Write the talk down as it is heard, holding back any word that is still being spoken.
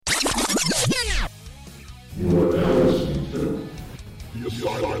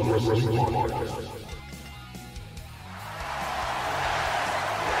And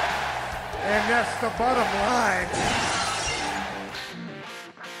that's the bottom line.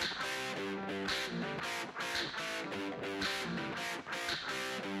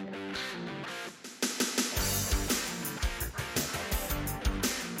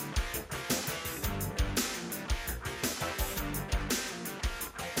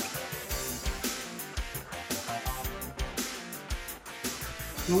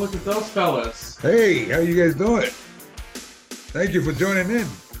 Look at those fellas. Hey, how you guys doing? Thank you for joining in.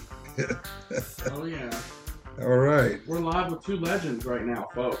 Oh, yeah. All right. We're live with two legends right now,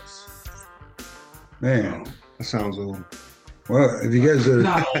 folks. Man. That sounds old. Well, if you guys are...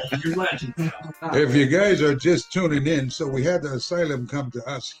 Not old, you're legends. If you guys are just tuning in, so we had the Asylum come to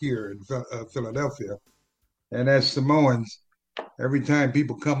us here in Philadelphia. And as Samoans, every time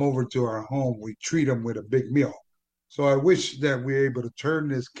people come over to our home, we treat them with a big meal. So I wish that we're able to turn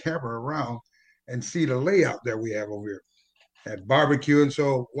this camera around and see the layout that we have over here at barbecue. And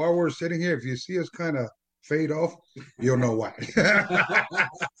so while we're sitting here, if you see us kind of fade off, you'll know why.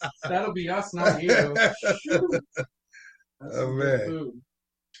 That'll be us, not you. Oh, man. Food.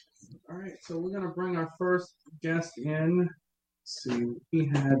 All right, so we're going to bring our first guest in. Let's see, we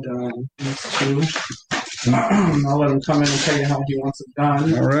had these two. I'll let him come in and tell you how he wants it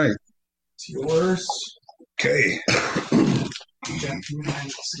done. All right. It's yours. Okay.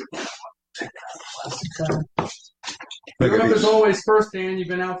 You're up as always first, Dan. You've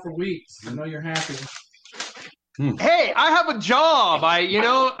been out for weeks. I know you're happy. Hey, I have a job.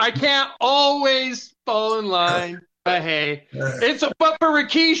 I can't always fall in line. But hey, but for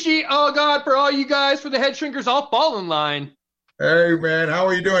Rikishi, oh God, for all you guys, for the Headshrinkers, I'll fall in line. Hey, man. How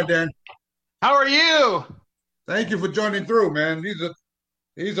are you doing, Dan? How are you? Thank you for joining through, man.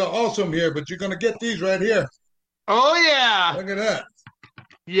 These are awesome here, but you're going to get these right here. Oh, yeah. Look at that.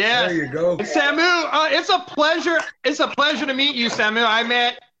 Yeah. There you go. Samu, it's a pleasure. It's a pleasure to meet you, Samu. I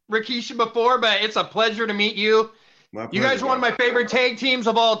met Rikishi before, but it's a pleasure to meet you. You guys are one of my favorite tag teams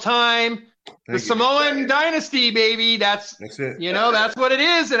of all time. The Samoan Dynasty, baby. That's it. That's what it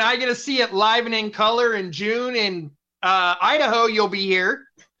is. And I get to see it live and in color in June in Idaho. You'll be here.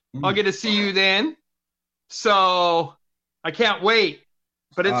 I'll get to see you then. So I can't wait.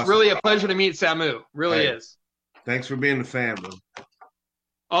 But it's really a pleasure to meet Samu. Really is. Thanks for being a fan, bro.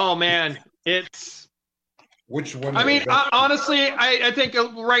 Oh, man. It's... Which one? I mean, honestly, I think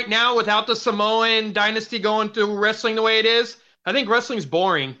right now, without the Samoan Dynasty going through wrestling the way it is, I think wrestling's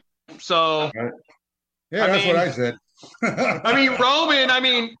boring. So... Yeah, that's what I said. I mean, Roman,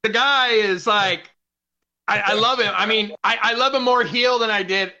 the guy is like... I love him. I mean, I love him more heel than I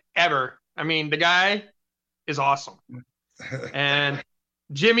did ever. I mean, the guy is awesome. And...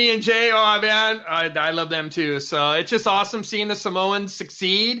 Jimmy and Jay, oh man, I love them too. So it's just awesome seeing the Samoans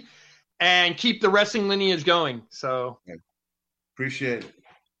succeed and keep the wrestling lineage going. So appreciate it.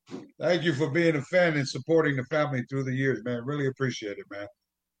 Thank you for being a fan and supporting the family through the years, man. Really appreciate it, man.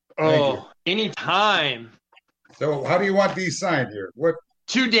 Oh, anytime. So how do you want these signed here? What?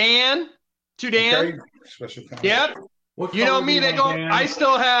 To Dan. Okay. Special comment. Yep. You know me, they go. I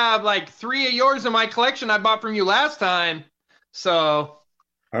still have like 3 of yours in my collection I bought from you last time. So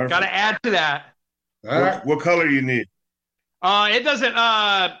got to add to that. All right. What color you need? It doesn't.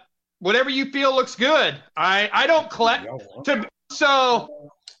 Whatever you feel looks good. I don't collect.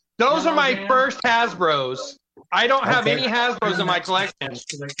 So those are my first Hasbros. I don't have any Hasbros in my collection.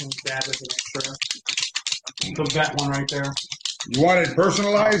 So that one right there. You want it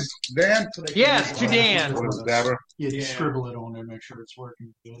personalized, Dan? Yes, to Dan. Yeah, scribble it on there, make sure it's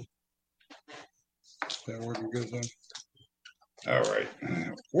working good. Is that working good, then? All right.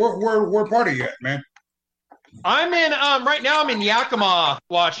 Where part are you at, man? I'm in right now I'm in Yakima,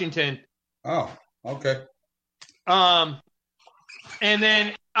 Washington. Oh, okay. And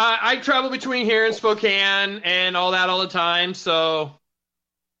then I travel between here and Spokane and all that all the time, so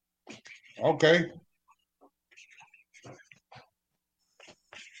okay.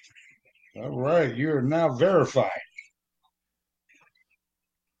 All right, you are now verified.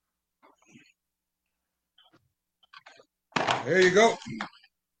 There you go.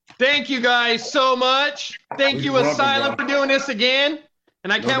 Thank you guys so much. Thank you, Asylum, for doing this again.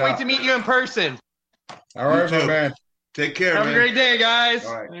 And I can't wait to meet you in person. All right, my man. Take care, Have man. a great day, guys.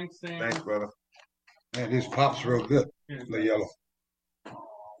 All right. Thanks, brother. Man, this pop's real good. The yellow.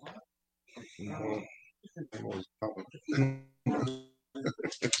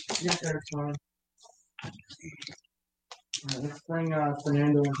 Let's bring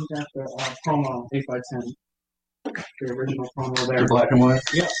Fernando. He got the promo 8x10. The original promo there. Black and white?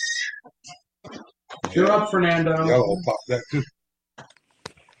 Yep. You're up, Fernando. Yellow pop that too.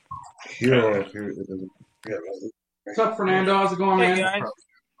 Here, it doesn't. Yeah. What's up, Fernando? How's it going, man? Hey, guys.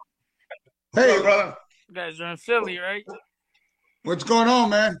 Hey, brother. You guys are in Philly, right? What's going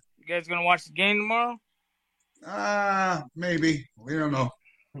on, man? You guys gonna watch the game tomorrow? Maybe. We don't know.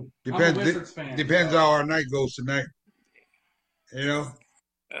 I'm a Depends. Wizards fan. Depends how our night goes tonight. You know,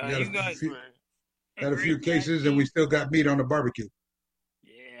 You guys were. got a few cases, and we still got meat on the barbecue.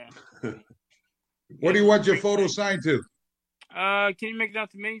 Yeah. What do you want your photo signed to? Can you make it out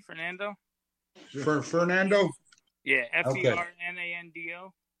to me, Fernando? For Fernando? Yeah, Okay.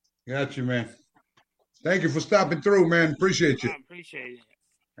 Fernando. Got you, man. Thank you for stopping through, man. Appreciate you. I appreciate it.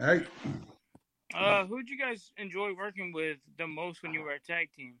 All right. Who'd you guys enjoy working with the most when you were a tag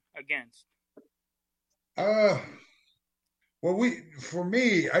team against? Well, for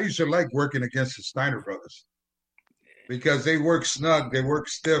me, I used to like working against the Steiner brothers because they work snug, they work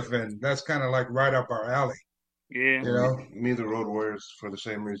stiff, and that's kind of like right up our alley. Yeah. You know? Me, the Road Warriors, for the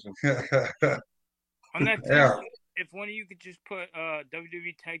same reason. On that team, Yeah. if one of you could just put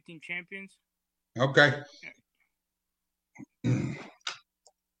WWE Tag Team Champions. Okay.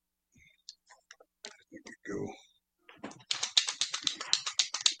 Go.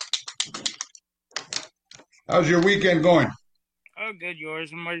 How's your weekend going? Oh, good,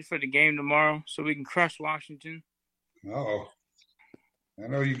 yours. I'm ready for the game tomorrow, so we can crush Washington. Uh-oh. I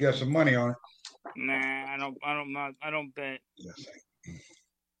know you got some money on it. Nah, I don't bet. Yes.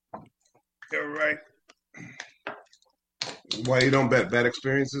 You're right. Why you don't bet bad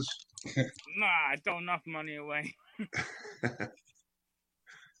experiences? Nah, I throw enough money away.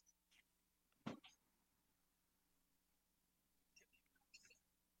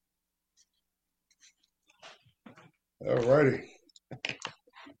 All righty.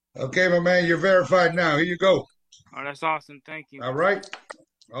 Okay, my man, you're verified now. Here you go. Oh, that's awesome. Thank you. All right.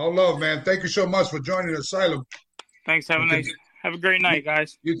 All love, man. Thank you so much for joining Asylum. Thanks. Have a great night,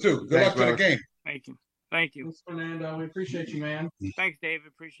 guys. You too. Good luck to the game. Thank you. Thank you. Thanks, Fernando. We appreciate you, man. Thanks, David.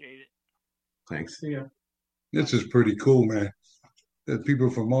 Appreciate it. Thanks. See ya. This is pretty cool, man. There's people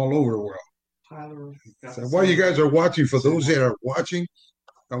from all over the world. Tyler. So while you guys are watching, for those that are watching,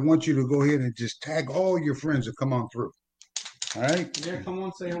 I want you to go ahead and just tag all your friends that come on through. All right? Yeah, come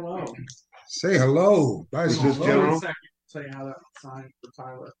on, say hello. Say hello. Bye. Is this Hold on general? a second. Tell you how that sign for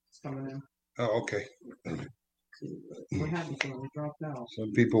Tyler. It's coming in. Oh, okay. What happened to him? He dropped out.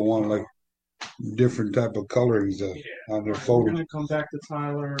 Some people want like different type of colorings on their We're photos. going to come back to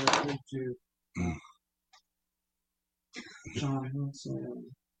Tyler. We'll do John Wilson.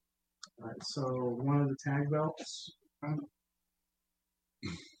 All right, so one of the tag belts.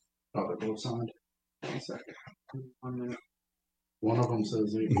 Oh, they're both signed. 1 second. 1 minute. One of them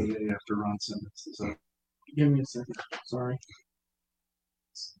says 8 after Ron Simmons. So Give me a second. Sorry.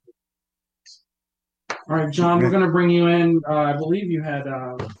 All right, John, we're going to bring you in. I believe you had.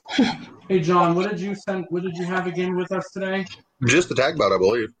 Hey, John, what did you send? What did you have again with us today? Just the tag bout, I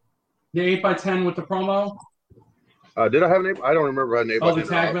believe. The 8x10 with the promo? Did I have an 8? I don't remember if I had an 8 Oh, the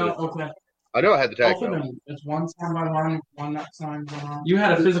tag belt? Okay. I know I had the tag Both of belt. them. It's one signed by Ron, one not signed by Ron. You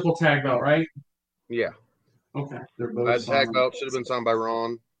had a physical tag belt, right? Yeah. Okay. they're both I had the tag signed. belt. Should have been signed by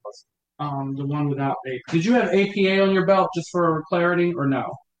Ron. The one without A. Did you have APA on your belt just for clarity, or no?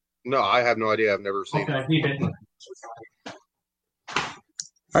 No, I have no idea. I've never seen Okay, it. he didn't.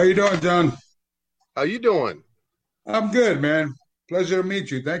 How you doing, John? How you doing? I'm good, man. Pleasure to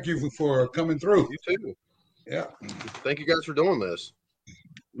meet you. Thank you for coming through. You too. Yeah. Thank you guys for doing this.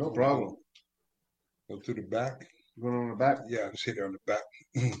 No problem. Go to the back. Going on the back? Yeah, just hit it on the back.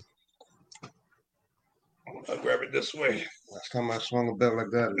 I'll grab it this way. Last time I swung a belt like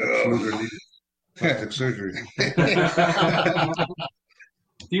that, Luger needed plastic surgery.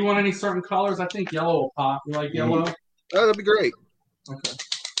 Do you want any certain colors? I think yellow will pop. You like yellow? Oh, that'd be great. Okay.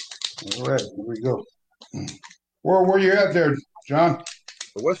 All right, here we go. Where you at there, John?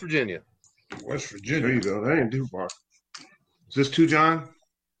 West Virginia. West There Virginia. you go. That ain't too far. Is this two, John?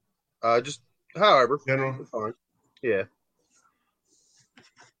 Just however. General? That's fine. Yeah.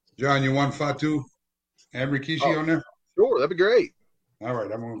 John, you want Fatu and Rikishi on there? Sure, that'd be great. All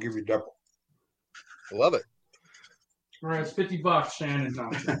right, I'm going to give you double. Love it. All right, it's $50, Shannon.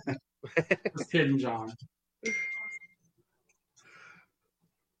 No. Just kidding, John.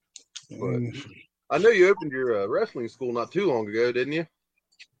 I know you opened your wrestling school not too long ago, didn't you?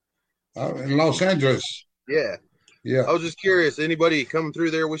 In Los Angeles. Yeah. Yeah. I was just curious. Anybody coming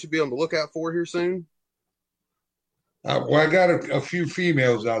through there we should be on the lookout for here soon? Well, I got a few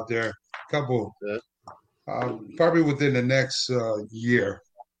females out there, a couple, Yeah. probably within the next year.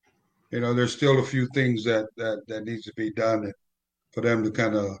 You know, there's still a few things that needs to be done for them to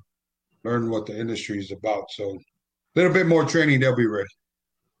kind of learn what the industry is about. So a little bit more training, they'll be ready.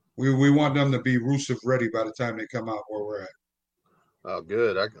 We want them to be Rusev ready by the time they come out where we're at. Oh,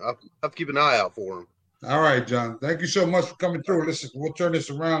 good. I'll have to keep an eye out for them. All right, John. Thank you so much for coming through. Listen, we'll turn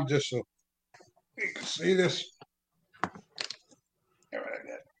this around just so you can see this.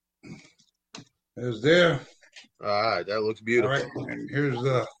 There's there. All right, that looks beautiful. All right, and here's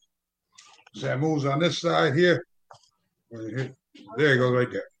Samu's on this side here. There he goes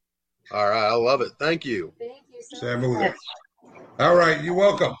right there. All right, I love it. Thank you. Thank you so Samu much. there. All right, you're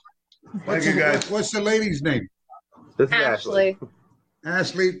welcome. Thank you, guys. What's the lady's name? This is Ashley.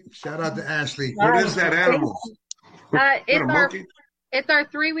 Ashley. Shout out to Ashley. What is that animal? It's a our monkey? it's our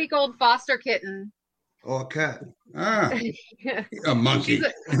 3-week-old foster kitten. Oh, a cat. Ah, a monkey.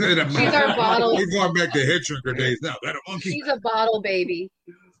 She's our bottle. We're going back to Headshrinker days now. That a monkey? She's a bottle baby.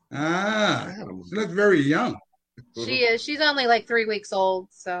 Ah, she looks very young. She is. She's only like 3 weeks old,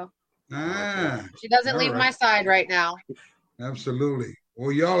 so Ah, she doesn't all leave right. my side right now. Absolutely.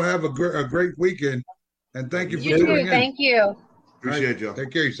 Well, y'all have a great weekend, and thank you for You tuning too. in. Thank you. Appreciate y'all.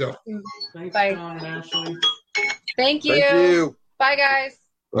 Take care of yourself. Thanks, Bye. John and Ashley. Thank you. Thank you. Bye, guys.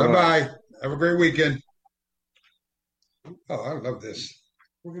 Bye-bye. Have a great weekend. Oh, I love this.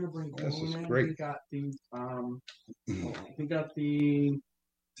 We're gonna bring This is Conan in. great. He got the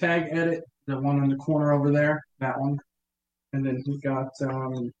tag edit, the one in the corner over there, that one, and then he got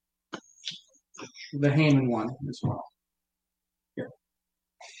the Heyman one as well.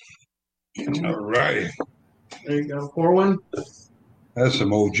 All righty. There you go, Corwin. That's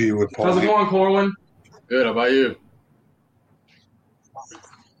some OG with Paul. How's it going, Corwin? Good. How about you?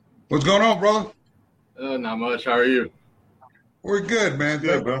 What's going on, brother? Not much. How are you? We're good, man.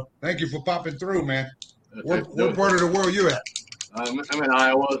 Good, bro. Thank you for popping through, man. Good. What part of the world you at? I'm in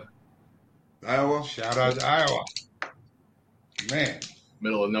Iowa, Iowa? Shout out to Iowa. Man.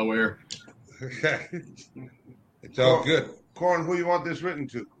 middle of nowhere. It's all good. Corn, who you want this written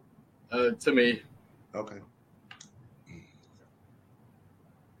to? To me. Okay.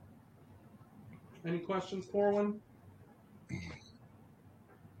 Any questions, Corwin?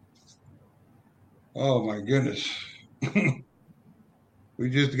 Oh, my goodness. We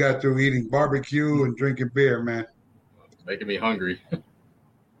just got through eating barbecue and drinking beer, man. Making me hungry.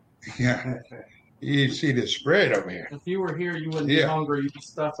 Yeah. You see the spread over here. If you were here, you wouldn't be Yeah. hungry. You'd be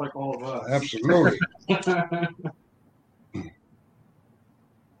stuffed like all of us. Absolutely.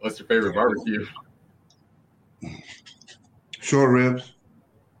 What's your favorite barbecue? Short ribs,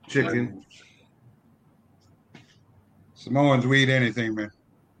 chicken. Samoans, we eat anything, man.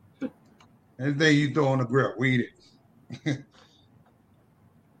 Anything you throw on the grill, we eat it.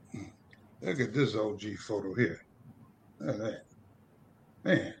 Look at this OG photo here. Look at that.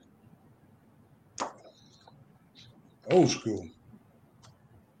 Man. Old school.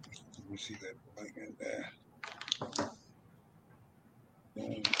 Let me see that blank in there.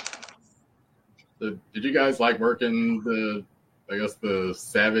 Did you guys like working the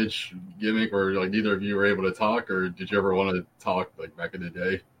Savage gimmick where like neither of you were able to talk, or did you ever want to talk like back in the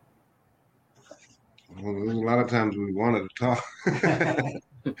day? Well, there's a lot of times we wanted to talk.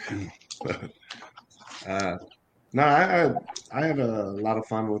 No, I had a lot of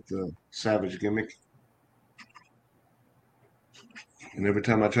fun with the Savage gimmick. And every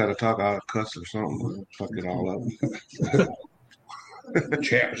time I try to talk, I'll cuss or something. Fuck it all up.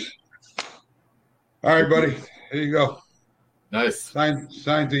 Champs. All right, buddy. Here you go. Nice.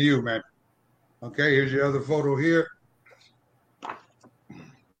 Signed to you, man. Okay, here's your other photo here. To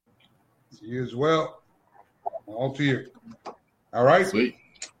you as well. All to you. All right? Sweet.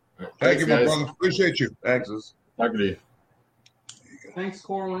 All right. Thank Thanks, you, my guys. brother. Appreciate you. Thanks. Talking to you. Thanks,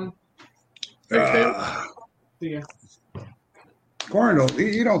 Corwin. Thanks, David. See ya. Corn,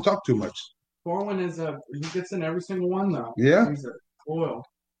 he don't talk too much. Corwin he gets in every single one though. Yeah? He's a oil.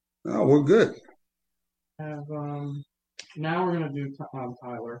 Oh, we're good. Have now we're gonna do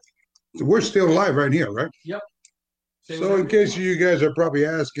Tyler. We're still live right here, right? Yep. So in case you guys are probably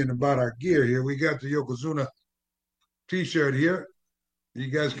asking about our gear here, we got the Yokozuna t-shirt here. You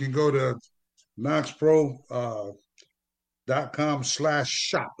guys can go to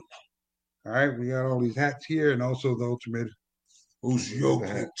knoxpro.com/shop. All right, we got all these hats here and also the Ultimate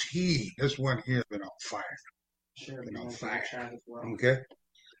Usyoko tee. This one here has been on fire. Been on fire. As well. Okay.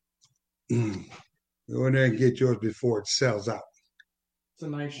 Go in there and get yours before it sells out. It's a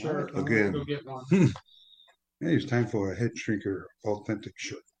nice shirt. I'm Again. gonna go get one. Hey, it's time for a Headshrinker authentic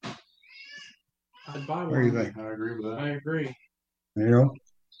shirt. I'd buy What do you one. think? I agree with that. I agree. You know?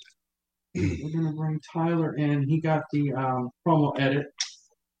 We're gonna bring Tyler in. He got the promo edit.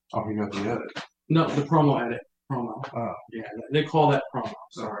 Oh, you got the edit. No, the promo edit. Promo. Oh. Yeah, they call that promo.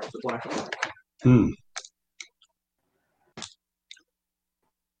 Sorry, the black and white. Hmm.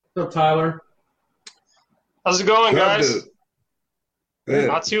 So What's up, Tyler? How's it going, Good, guys? dude. Good.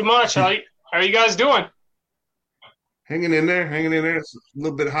 Not too much. How are you guys doing? Hanging in there, hanging in there. It's a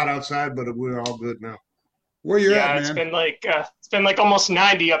little bit hot outside, but we're all good now. Where you at, man? It's been like almost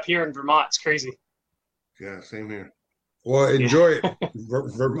 90 up here in Vermont. It's crazy. Yeah, same here. Well, enjoy it.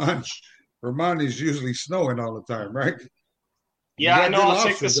 Vermont is usually snowing all the time, right? Yeah, I know. good I'll take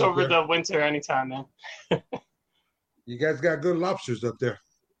lobsters this up over there. the winter anytime, man. You guys got good lobsters up there.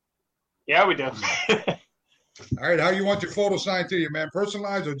 Yeah, we do. All right, how you want your photo signed to you, man?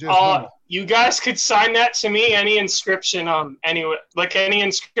 Personalized or just normal? You guys could sign that to me. Any inscription, any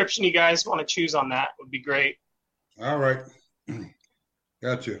inscription you guys want to choose on that would be great. All right.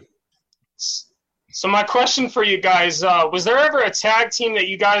 Gotcha. So my question for you guys, was there ever a tag team that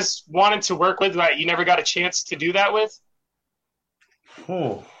you guys wanted to work with that you never got a chance to do that with?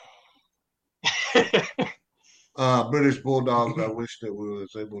 Oh. British Bulldogs. I wish that we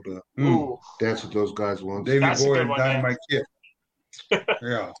was able to dance with those guys once. Davey That's a Boy good and one, Dynamite Kid.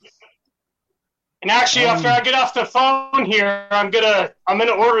 Yeah. And actually, after I get off the phone here, I'm gonna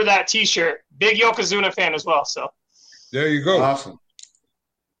order that T-shirt. Big Yokozuna fan as well. So there you go. Awesome.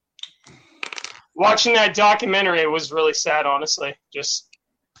 Watching that documentary was really sad, honestly. Just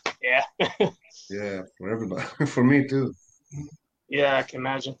yeah. Yeah, for everybody. For me too. Yeah, I can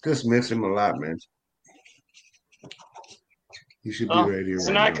imagine. Just miss him a lot, man. He should be right here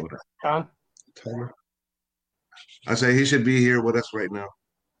right now with us. Tyler. I say he should be here with us right now.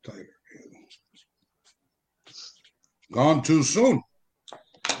 Tyler. Gone too soon.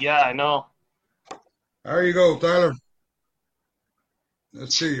 Yeah, I know. There you go, Tyler.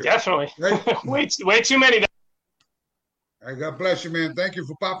 Let's see you. Definitely. Hey. way too many. All right, God bless you, man. Thank you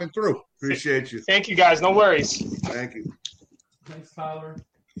for popping through. Appreciate you. Thank you, guys. No worries. Thank you. Thanks, Tyler.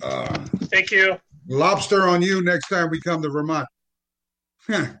 Thank you. Lobster on you next time we come to Vermont.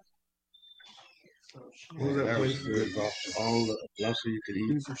 What was that place with all the lobster you could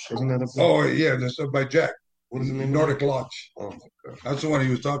eat? Wasn't that up there? Oh, yeah, that's up by Jack. What is the name? Nordic Lodge. Oh, my God. That's the one he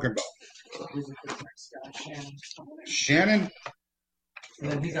was talking about. Shannon?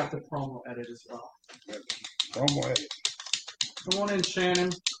 And then he got the promo edit as well. Promo edit. Come on in,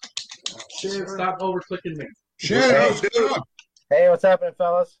 Shannon. Stop over-clicking me. Shannon, how's it going? Hey, what's happening,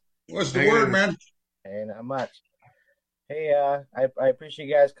 fellas? What's the word, man? Hey, not much. Hey, I appreciate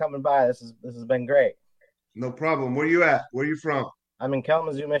you guys coming by. This has been great. No problem. Where you at? Where you from? I'm in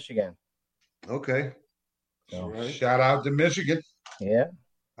Kalamazoo, Michigan. Okay. So, Right. Shout out to Michigan. yeah.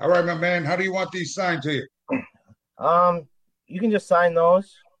 All right, my man. How do you want these signed to you? You can just sign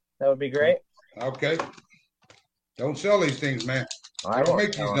those. That would be great. Okay. Don't sell these things, man. I Don't won't make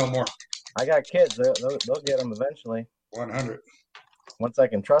these sell no them. more. I got kids. They'll get them eventually. 100. Once I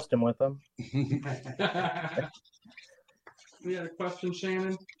can trust them with them. We had a question,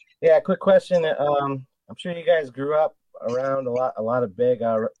 Shannon. Yeah, quick question. I'm sure you guys grew up around a lot of big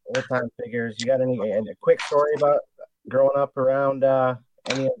old time figures. You got a quick story about growing up around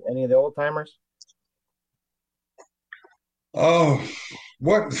any of the old timers? Oh,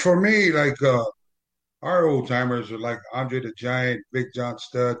 what for me, like our old timers are like Andre the Giant, Big John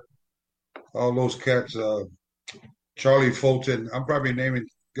Studd, all those cats, Charlie Fulton. I'm probably naming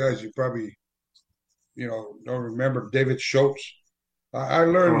guys you probably, don't remember. David Schultz. I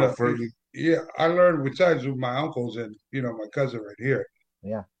learned, I learned besides with my uncles and my cousin right here.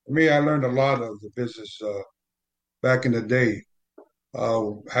 Yeah. For me, I learned a lot of the business back in the day,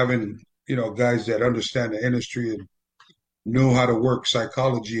 having guys that understand the industry and knew how to work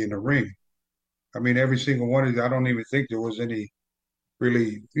psychology in the ring. I mean, every single one of these, I don't even think there was any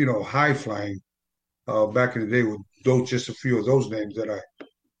really, high flying back in the day with just a few of those names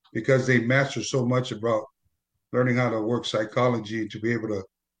because they mastered so much about learning how to work psychology to be able to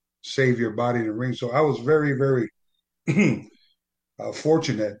save your body in the ring. So I was very, very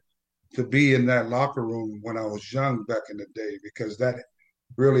fortunate to be in that locker room when I was young back in the day, because that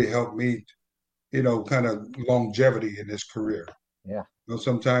really helped me, kind of longevity in this career. Yeah.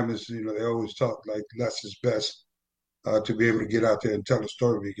 Sometimes, they always talk like less is best to be able to get out there and tell a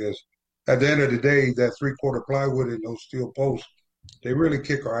story, because at the end of the day, that 3/4 plywood and those steel posts, they really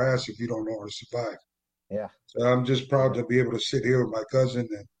kick our ass if you don't know how to survive. Yeah. So I'm just proud to be able to sit here with my cousin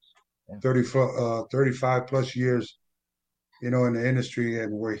and 35 plus years, in the industry,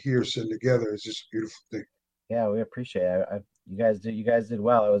 and we're here sitting together. It's just a beautiful thing. Yeah, we appreciate it. You guys did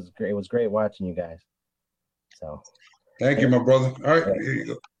well. It was great. It was great watching you guys. So. Thank you, my brother. All right, here you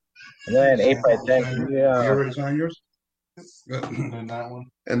go. And then 8x10. You already signed yours? And that one.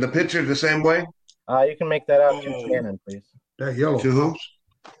 And the picture the same way? You can make that up to Shannon, please. That yellow. To who?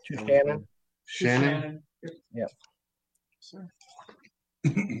 To Shannon. Shannon? Yep. Sir.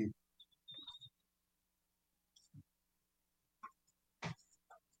 Yeah,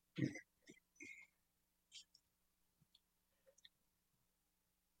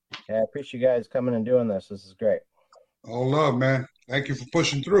 I appreciate you guys coming and doing this. This is great. All love, man. Thank you for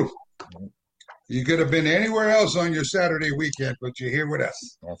pushing through. You could have been anywhere else on your Saturday weekend, but you're here with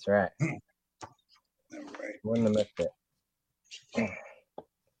us. That's right. All right. Wouldn't have missed it.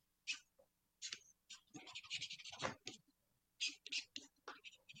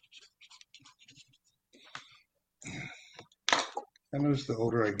 I notice the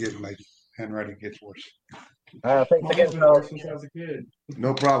older I get, my handwriting gets worse. Thanks again, fellas. Since I was a kid.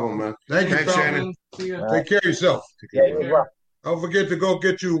 No problem, man. Thank you, Thanks, Shannon. Shannon. See ya. Take care of yourself. Yeah, you as well. Don't forget to go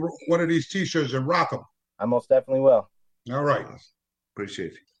get you one of these T-shirts and rock them. I most definitely will. All right.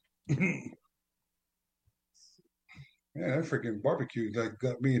 Appreciate you. Yeah, that freaking barbecue like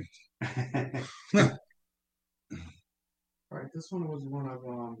got me. All right, this one was one of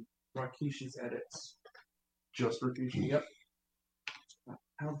Rakishi's edits. Just Rikishi. Yep.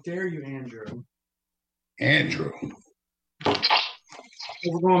 How dare you, Andrew? Andrew. How's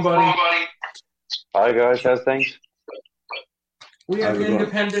it going, buddy? Hi guys, how's things? We have How's it going?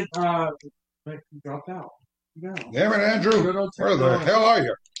 independent. Wait, you dropped out. No. Damn it, Andrew. Good old Where the technology. hell are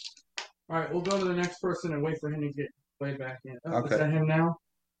you? All right, we'll go to the next person and wait for him to get way back in. Oh, Okay. Is that him now?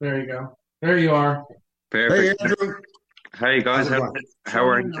 There you go. There you are. Hey, Perfect. Andrew. Hey guys, how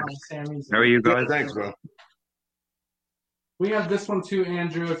are you? Sammy's How are you Good, guys? thanks, bro. We have this one too,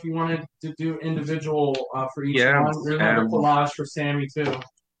 Andrew. If you wanted to do individual for each Yeah, one, there's another collage for Sammy too.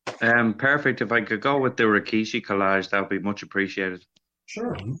 Perfect. If I could go with the Rikishi collage, that would be much appreciated.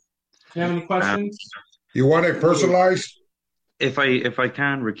 Sure. Do you have any questions? You want it personalized? If I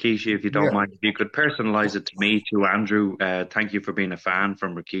can, Rikishi, if you don't Yeah. mind, if you could personalize it to me, to Andrew. Thank you for being a fan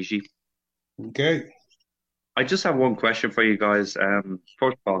from Rikishi. Okay. I just have one question for you guys.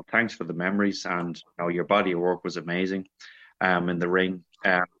 First of all, thanks for the memories, and your body of work was amazing in the ring.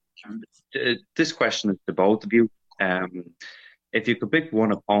 This question is to both of you. If you could pick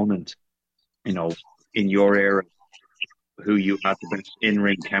one opponent, in your era, who you had the best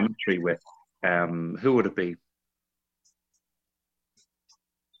in-ring chemistry with, who would it be?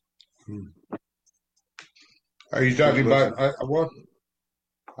 Are you talking about what?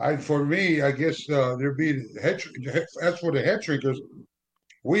 For me, I guess there'd be as for the Headshrinkers,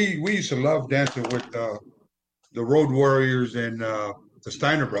 we used to love dancing with the Road Warriors and the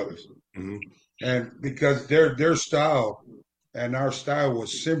Steiner brothers, and because their style and our style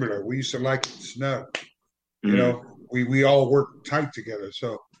was similar, we used to like it snug. We all worked tight together.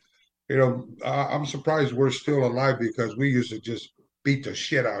 So, I'm surprised we're still alive because we used to just beat the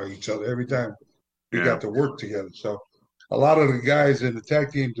shit out of each other every time we got to work together. So a lot of the guys in the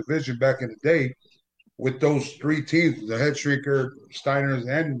tag team division back in the day with those three teams, the Headshrinker, Steiners,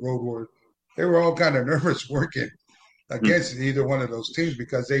 and Road Warriors, they were all kind of nervous working against either one of those teams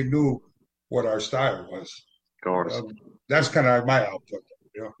because they knew what our style was. Of course. That's kind of my output.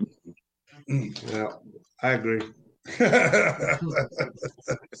 Yeah, I agree.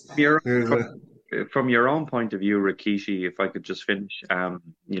 From your own point of view, Rikishi, if I could just finish,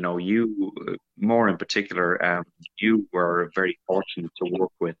 you more in particular, you were very fortunate to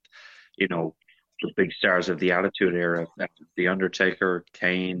work with, the big stars of the Attitude Era, The Undertaker,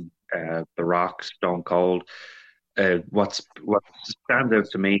 Kane, The Rock, Stone Cold. What stands out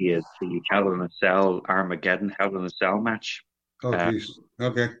to me is the Hell in a Cell, Armageddon Hell in a Cell match. Oh, geez.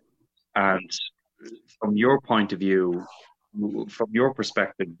 Okay. And from your point of view, from your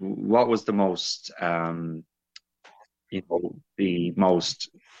perspective, what was the most,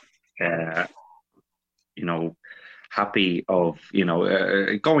 happy of,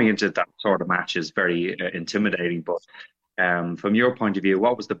 going into that sort of match is very intimidating, but from your point of view,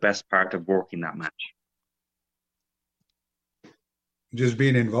 what was the best part of working that match? Just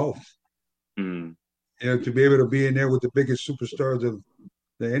being involved. Mm. To be able to be in there with the biggest superstars of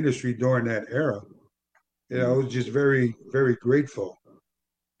the industry during that era, I was just very, very grateful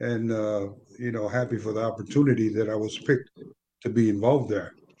and, happy for the opportunity that I was picked to be involved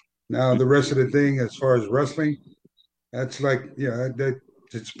there. Now, the rest of the thing, as far as wrestling, that's like, that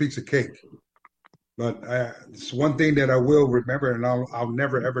it's a piece of cake. But it's one thing that I will remember, and I'll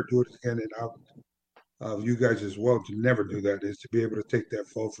never, ever do it again. And you guys as well, to never do that, is to be able to take that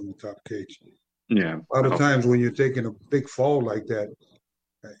fall from the top cage. Yeah. A lot of times when you're taking a big fall like that,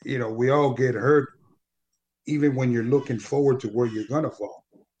 we all get hurt, even when you're looking forward to where you're going to fall.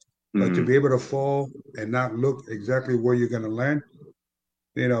 But to be able to fall and not look exactly where you're going to land,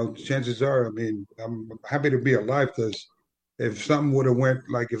 chances are, I'm happy to be alive, because if something would have went,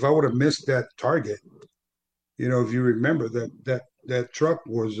 like if I would have missed that target, if you remember that that truck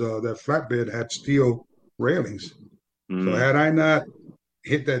was that flatbed had steel railings. So had I not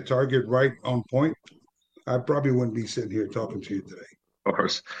hit that target right on point, I probably wouldn't be sitting here talking to you today. Of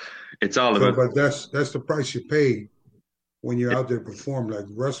course, it's all So, about. but that's the price you pay when you're out there perform. Like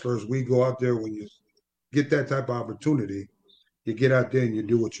wrestlers, we go out there when you get that type of opportunity, you get out there and you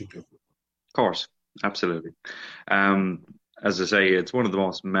do what you do. Of course, absolutely. As I say, it's one of the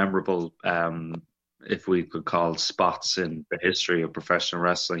most memorable, if we could call, spots in the history of professional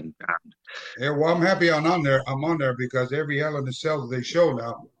wrestling. And Yeah, well, I'm happy I'm on there. I'm on there because every Hell in a Cell that they show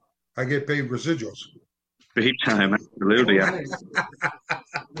now, I get paid residuals. big time, absolutely.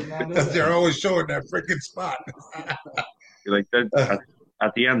 Because they're always showing that freaking spot. Like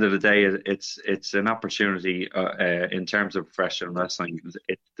at the end of the day, it's an opportunity in terms of professional wrestling.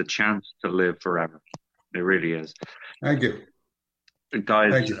 It's the chance to live forever. It really is. Thank you,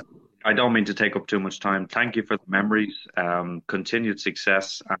 guys. Thank you. I don't mean to take up too much time. Thank you for the memories, continued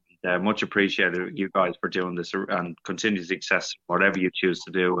success, and much appreciated you guys for doing this, and continued success whatever you choose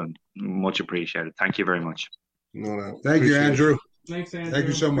to do, and much appreciated. Thank you very much. No, Thank you, Andrew. Thanks, Andrew. Thank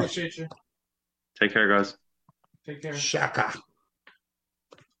you so much. Appreciate you. Take care, guys. Take care. Shaka.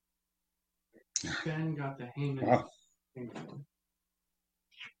 Ben got the Heyman. Wow.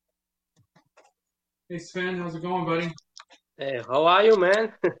 Hey, Sven, how's it going, buddy? Hey, how are you,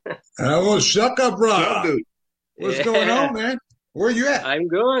 man? Hello, Shaka, bro. Dude. What's Yeah. going on, man? Where you at? I'm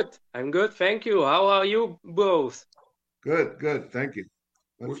good. I'm good. Thank you. How are you both? Good. Thank you.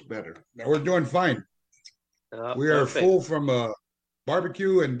 Much better. We're doing fine. We are Perfect. full from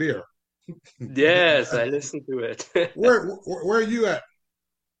barbecue and beer. Yes, I listened to it. Where are you at?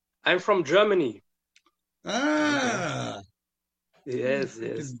 I'm from Germany. Ah. Yes,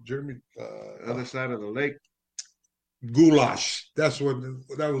 yes. Germany. Other side of the lake. Goulash. That's what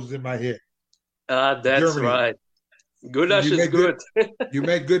that was in my head. That's Germany. right. Goulash You is make good. You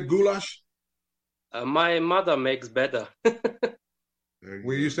make good goulash? My mother makes better.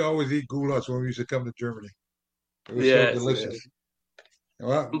 We used to always eat goulash when we used to come to Germany. It was Yes, so delicious. yes.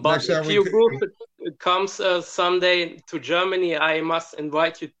 Well, But next time if we you could- both comes someday to Germany, I must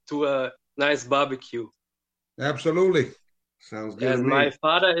invite you to a nice barbecue. Absolutely. Sounds good Yes, to me. my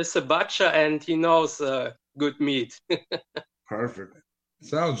father is a butcher and he knows good meat. Perfect.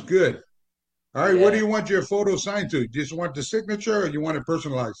 Sounds good. All right, what do Yeah. you want your photo signed to? Just want the signature or you want it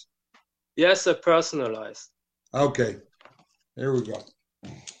personalized? Yes, personalized. Okay. There we go.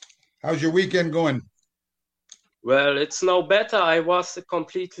 How's your weekend going? Well, it's no better. I was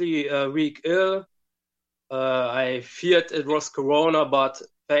completely week ill. I feared it was Corona, but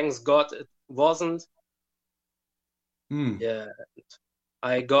thanks God it wasn't. Yeah.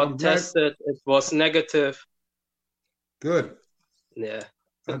 I I'm got glad- tested. It was negative. Good. Yeah.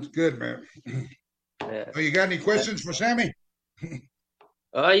 That's good, man. Yeah. Oh, you got any questions for Sammy?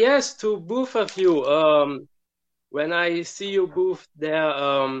 Yes, to both of you. When I see you both there,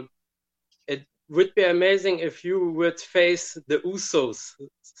 it would be amazing if you would face the Usos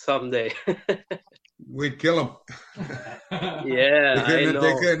someday. We'd kill them. Yeah, I They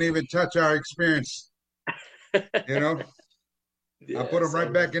know. couldn't even touch our experience. You know? I put them Yes,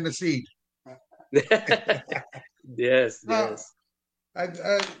 right back in the seed. Yes, No,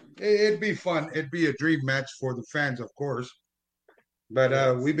 yes. It'd be fun. It'd be a dream match for the fans, of course.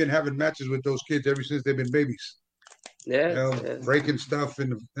 But we've been having matches with those kids ever since they've been babies. Yes, You know, yes. breaking stuff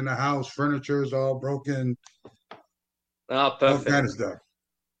in the house, furniture is all broken, Ah, all perfect. kind of stuff.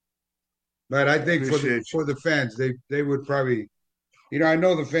 But I think for the fans, they would probably, you know, I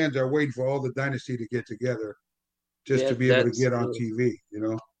know the fans are waiting for all the dynasty to get together just to Yes, be able to that's get on true. TV. You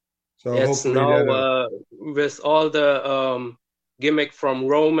know, so Yes, hopefully now that. with all the gimmick from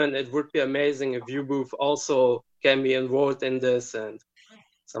Roman, it would be amazing if you both also can be involved in this and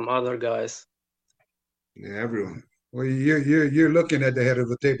some other guys. Yeah, everyone. Well, you're looking at the head of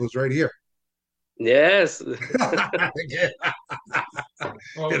the tables right here. Yes. Oh,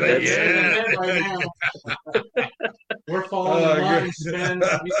 You're we're like, getting ahead right now. We're following Oh, the line, good. Sven.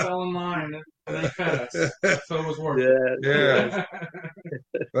 We fell in line, and they fed us. So it was worth Yeah. Yeah.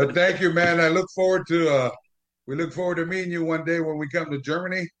 But thank you, man. We look forward to meeting you one day when we come to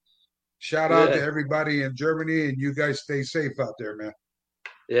Germany. Shout out to Yeah. everybody in Germany, and you guys stay safe out there, man.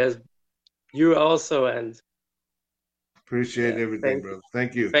 Yes. You also, and Appreciate everything, brother.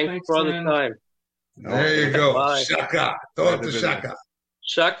 Thank you. thanks for the time. There you go. Bye. Shaka. Throw to Shaka.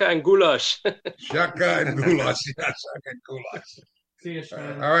 Shaka and goulash. Shaka and goulash. Yeah, Shaka and goulash. See you,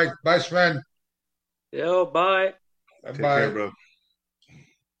 Sven. All right. Bye, Sven. Yo, bye. Bye. Take care, bro. All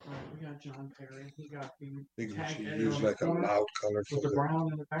right, we got John Perry. He got the think we tag should editor use on the like a corner loud color with the brown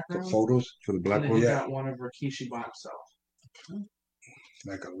in the background. photos for the black And then one. he Yeah. got one of Rikishi by himself.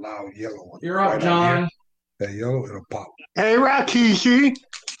 Like a loud yellow one. You're up, Right on John. here. That yellow, it'll pop. Hey, Rakishi.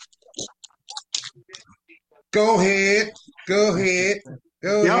 Go ahead. Go ahead.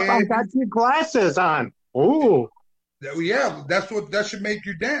 Go Yep, I ahead. got your glasses on. Ooh. Yeah, that should make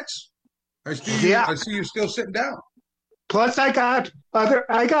you dance. I see you still sitting down. Plus, I got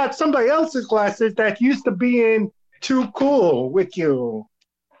somebody else's glasses that used to be in Too Cool with you.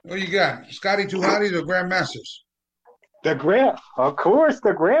 What do you got? Scotty Too Hotties or Grandmasters? Of course,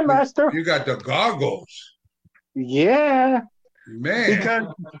 the Grandmaster. You got the goggles. Yeah. Man. Because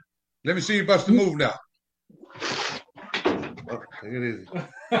let me see you bust a move now. Oh, take it easy.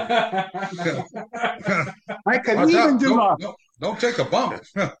 I can even do don't take a bump.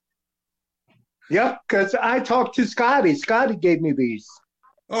 Yep, because I talked to Scotty. Scotty gave me these.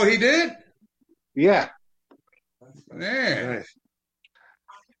 Oh, he did? Yeah. Man. Nice.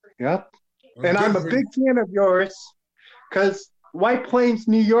 Yep. Well, And I'm a big fan of yours because White Plains,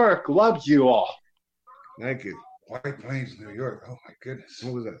 New York loves you all. Thank you. White Plains, New York. Oh, my goodness.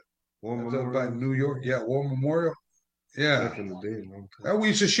 What was that? War That's Memorial? up by New York. Yeah, War Memorial. Yeah. Back in the day, long time. We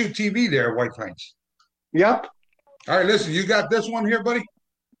used to shoot TV there at White Plains. Yep. All right, listen, you got this one here, buddy?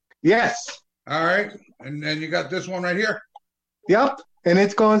 Yes. All right. And you got this one right here? Yep. And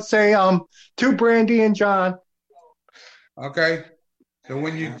it's going to say to Brandy and John. Okay. So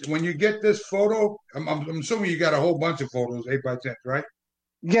when you get this photo, I'm assuming you got a whole bunch of photos, 8x10, right?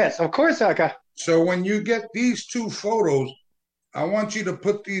 Yes, of course I got. So when you get these two photos, I want you to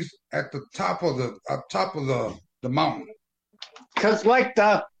put these at the top of the mountain. Because like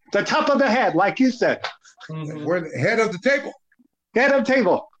the top of the head, like you said. Where the head of the table. Head of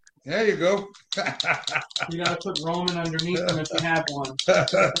table. There you go. You got to put Roman underneath him if you have one.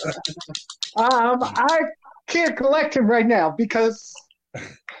 I can't collect him right now because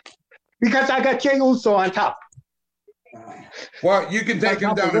I got Jay Uso on top. Well, you can take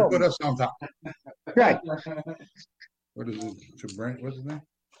him down and put us on top. Right. What is it? What's his name?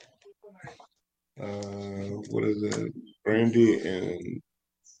 What is it? Brandy and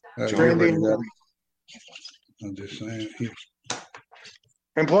Brandy. I'm just saying.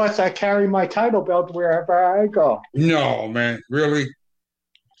 And plus, I carry my title belt wherever I go. No, man. Really?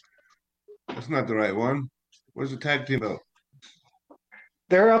 That's not the right one. Where's the tag team belt?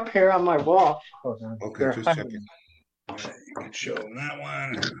 They're up here on my wall. Okay, just checking. You can show them that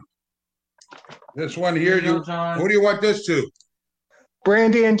one. This one here, who do you want this to?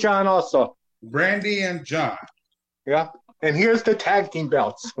 Brandy and John also. Brandy and John. Yeah. And here's the tag team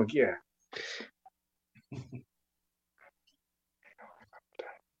belts. Yeah.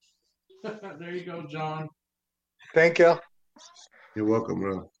 There you go, John. Thank you. You're welcome,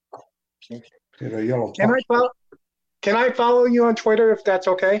 bro. Can I follow you on Twitter if that's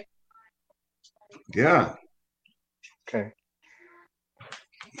okay? Yeah. Okay.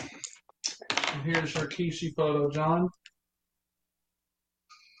 And here's your Rikishi photo, John.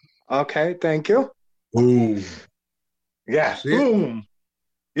 Okay, thank you. Boom. Yeah. Boom.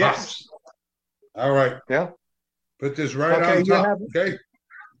 Yes. All right. Yeah. Put this right on top. Okay.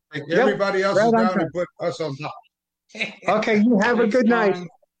 Take everybody else is down and put us on top. Okay, you have a good night.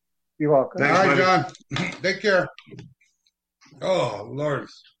 You're welcome. All right, John. Take care. Oh, Lord.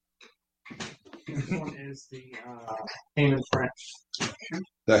 This one is the Heyman print.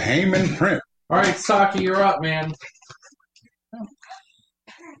 The Heyman print. All right, Saki, you're up, man.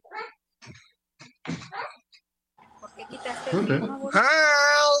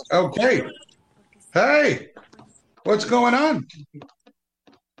 Hi. Okay. Hey, what's going on?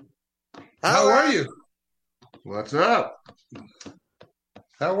 How are you? What's up?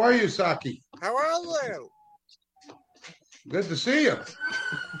 How are you, Saki? How are you? Good to see you.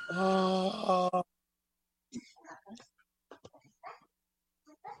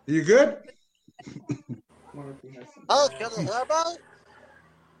 You good? Oh, can you hear me?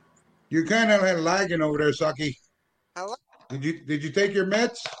 You're kind of lagging over there, Saki. Hello? Did you take your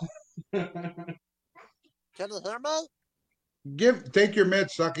meds? Can you hear me? Take your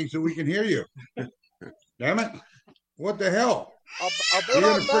meds, Saki, so we can hear you. Damn it! What the hell? I'll be You're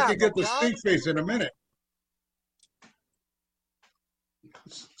gonna right back, freaking get the okay? stink face in a minute.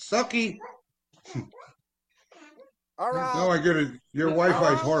 Sucky. All right. No, I get it. Your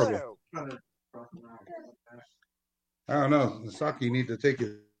Wi-Fi is horrible. I don't know. Saki need to take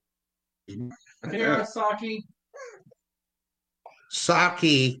it. Here, Saki.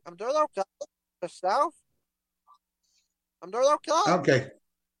 Saki. I'm doing okay. Yourself? I'm doing okay. Okay.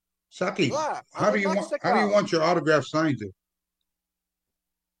 Saki, Yeah, how I'm do in you Mexico. want your autograph signed to?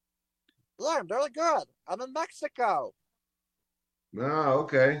 Yeah, I'm doing good. I'm in Mexico. No,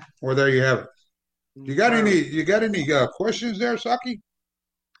 okay. Well, there you have it. You got any questions there, Saki?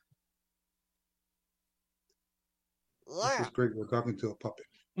 Yeah. This is great. We're talking to a puppet.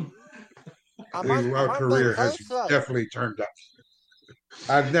 I'm Our on career has vacation. definitely turned up.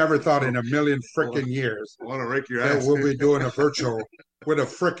 I've never thought in a million frickin' years I want to rake your that ass. we'll be doing a virtual with a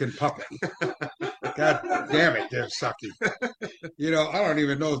frickin' puppet. God damn it, there, Saki. You know, I don't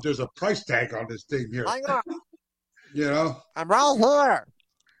even know if there's a price tag on this thing here. Hang on. You know? I'm right here.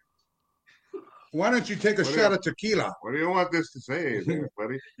 Why don't you take a shot of tequila? What do you want this to say there,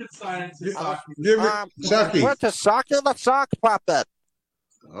 buddy? Give it, Saki. What's a Saki the sock puppet?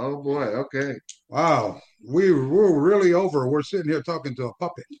 Oh boy, okay. Wow, we're really over. We're sitting here talking to a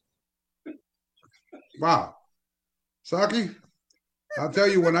puppet. Wow. Saki, I'll tell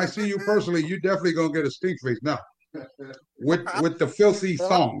you, when I see you personally, you definitely gonna get a stink face now. With the filthy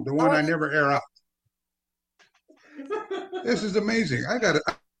thong, the one I never air out. This is amazing. I gotta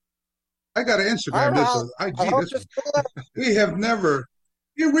Instagram this or IG this one. We have never.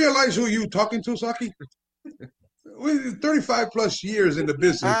 You realize who you talking to, Saki? We're 35 plus years in the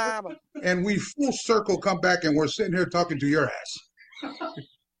business, and we full circle come back and we're sitting here talking to your ass.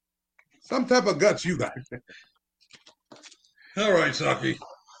 Some type of guts you got. All right, Saki.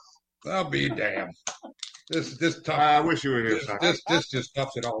 I'll be damned. This tough. I wish you were here, Saki. This just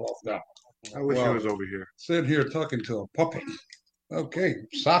tops it all off now. I wish I was over here. Sitting here talking to a puppet. Okay,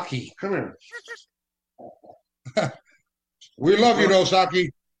 Saki. Come here. We love you, though, Saki.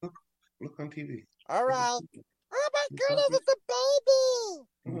 Look on TV. All right. Oh my goodness, it's a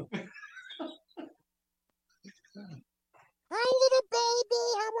baby. Hi, little baby.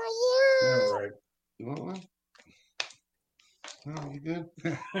 How are you? All right. You want one? Oh, you good?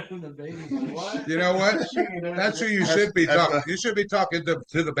 The baby. What? You know what? That's who you should be talking. You should be talking to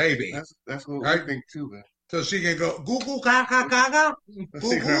the baby. That's what right? I think too, man. So she can go goo goo gaga gaga goo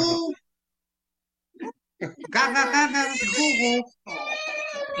goo gaga gaga goo goo.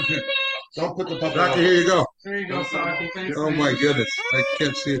 Don't put the puppet Saki, on. here you go. There you go, Saki. Thanks, Oh man. my goodness, I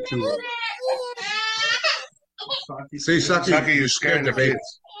can't see it too well. Saki. See, Saki, Saki, you scared the baby.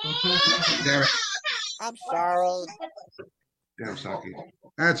 Damn it. I'm sorry. Damn, Saki.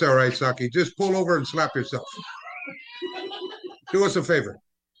 That's all right, Saki. Just pull over and slap yourself. Do us a favor.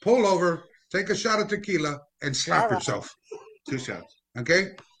 Pull over, take a shot of tequila, and slap yourself. 2 shots.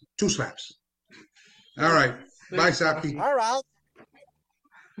 Okay? 2 slaps. All right. Bye, Saki. All right.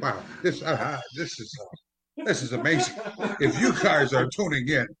 Wow. This is amazing. If you guys are tuning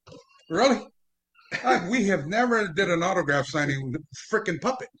in, really? We have never did an autograph signing with a freaking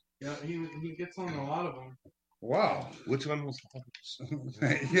puppet. Yeah, he gets on a lot of them. Wow. Which one was?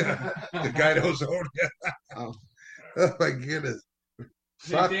 Yeah, the guy that was holding it. Oh my goodness.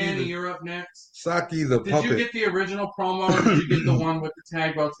 Hey, Danny, you're up next. Saki the Did puppet. you get the original promo, or did you get the one with the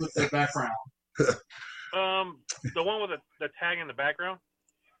tag box with the background? The one with the tag in the background.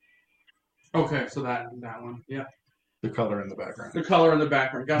 Okay, so that one, yeah. The color in the background. The color in the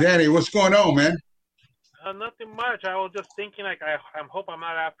background. Got Danny, what's going on, man? Nothing much. I was just thinking, like, I hope I'm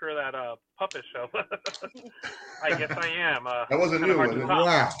not after that puppet show. I guess I am. That wasn't new, was it?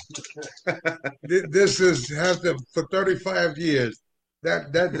 Wow. This has to for 35 years.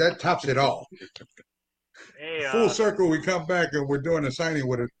 That tops it all. Hey, Full circle, we come back and we're doing a signing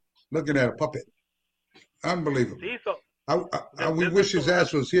with it, looking at a puppet. Unbelievable. See, so We wish his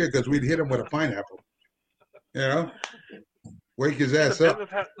ass was here because we'd hit him with a pineapple. You know? Wake his ass up.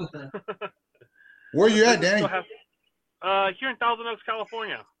 Where you at, Danny? Here in Thousand Oaks,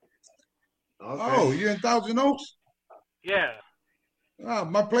 California. Okay. Oh, you're in Thousand Oaks? Yeah. Oh,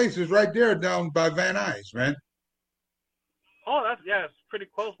 my place is right there down by Van Nuys, man. Oh, it's pretty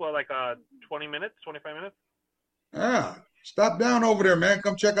close. Well, like 20 minutes, 25 minutes. Yeah. Stop down over there, man.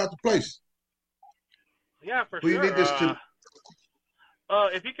 Come check out the place. Yeah, for Who sure. you need this to?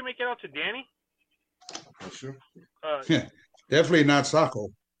 If you can make it out to Danny. Oh, sure. Definitely not Sako.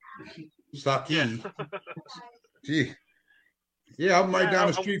 Saki. Yeah. Gee. Yeah, I'm right down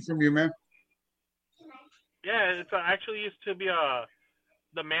the street from you, man. Yeah, it's actually used to be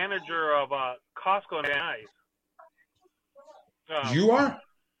the manager of Costco in Van Nuys. You are?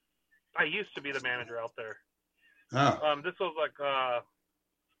 I used to be the manager out there. Oh. This was like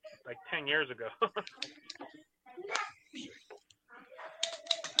 10 years ago.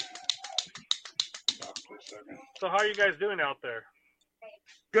 So how are you guys doing out there?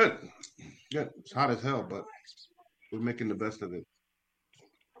 Good. It's hot as hell, but we're making the best of it.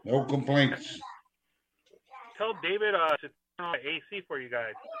 No complaints. Tell David to turn on the AC for you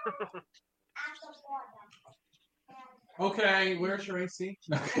guys. Okay, where's your AC?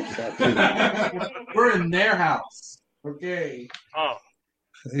 We're in their house. Okay. Oh.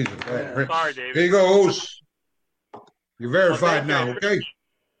 He's a bad friend. Sorry, David. Here you go, Oos. You're verified Well, now, okay?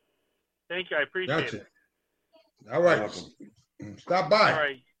 Thank you. I appreciate That's it. it. All right. Stop by. All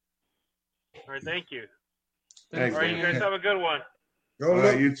right. All right. Thank you. Thanks, All right. You man. guys have a good one. Go All look.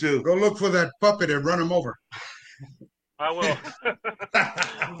 right, you too. Go look for that puppet and run him over. I will.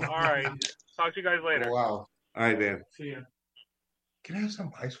 All right. Talk to you guys later. Wow. All right, Dan. See ya. Can I have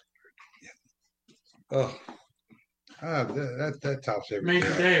some ice? Oh, that tops everything. Made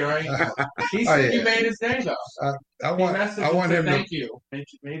his day, right? He Oh, said yeah. you made his day, though. I want He him to. thank you.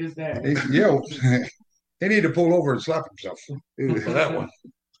 Made his day. Yeah, he need to pull over and slap himself for that one.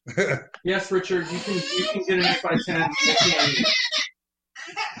 Yes, Richard, you can get an 8x10.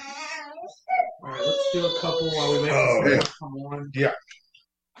 All right, let's do a couple while we wait for yeah. to come on. Yeah.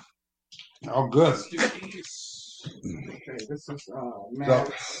 Oh, good. Let's do these. Okay, this is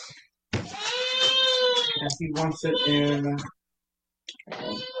Matt. And he wants it in.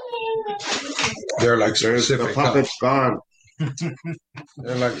 They're like There's the specific. puppet's gone.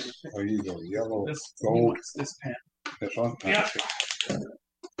 They're like, oh, you go yellow, He gold. wants this pen. This one. Yeah.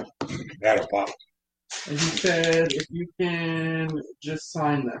 That'll pop. And he said if you can just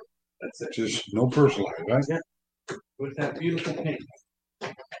sign them. That's it. Just no personalized, right? Yep. With that beautiful pink.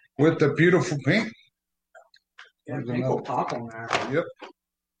 With the beautiful pink. Yeah, There's pink will another. pop on there. Yep.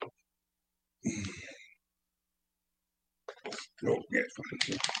 Oh,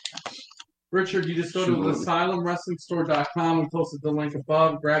 yeah. Richard, you just go to asylumwrestlingstore.com. We posted the link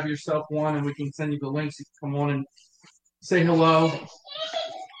above. Grab yourself one, and we can send you the links. You can come on and say hello.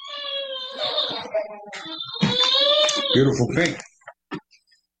 Beautiful pink.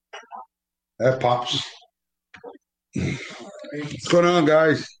 That pops. What's going on,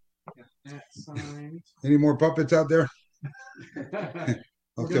 guys? That's signed. Any more puppets out there? We're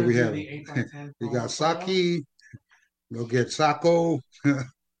Okay, gonna we do have. the 8x10 We got promo. Saki. We'll get Sako.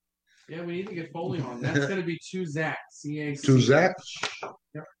 Yeah, we need to get Foley on. That's going to be 2 Zach. C-A-C. 2 Zach.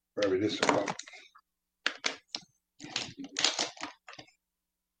 Yep. Probably this one.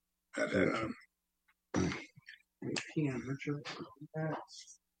 PM, Richard.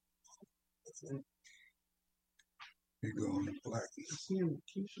 That's it. You go on the black. CM,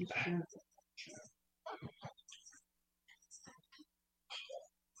 Keisha's chat.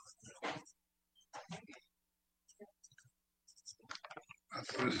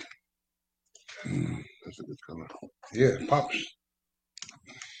 That's a good color. Yeah, it pops.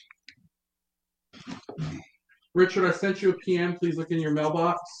 Richard, I sent you a PM. Please look in your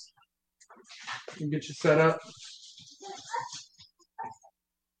mailbox and get you set up.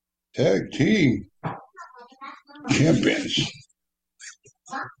 Tag team champions.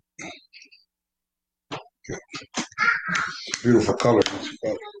 Good. Beautiful color.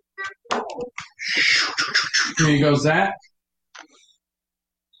 Here you go, Zach.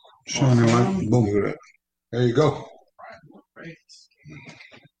 Shiny one. Boom. There you go. Right.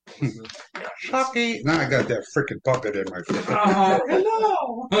 Shocky. Now I got that freaking puppet in my face.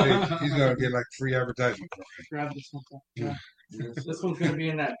 Hello. He's gonna get like free advertisement. Grab this one. Yeah. This one's going to be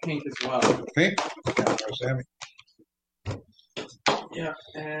in that pink as well. Pink? Sammy. Yeah,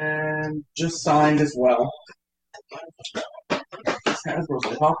 and just signed as well. This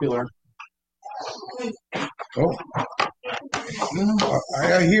Hasbro's popular. Oh.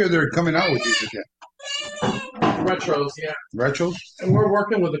 I hear they're coming out with these again. Retros, yeah. Retros? And we're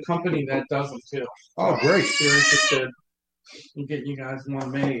working with a company that does them too. Oh, great. If you're interested in getting you guys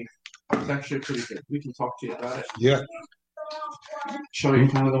one made, it's actually pretty good. We can talk to you about it. Yeah. Show you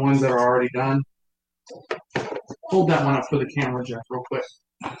kind of the ones that are already done. Hold that one up for the camera, Jeff, real quick.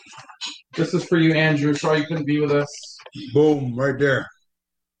 This is for you, Andrew. Sorry you couldn't be with us. Boom, right there.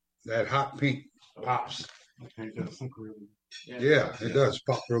 That hot pink pops. Okay, good. Really, yeah, it does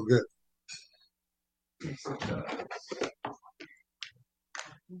pop real good. Yes, it does.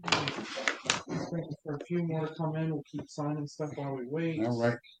 Waiting for a few more to come in. We'll keep signing stuff while we wait. All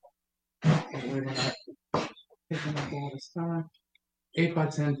right. We're not taking up all this time.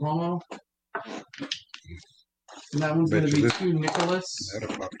 8x10 promo. And that one's going to be to Nicholas.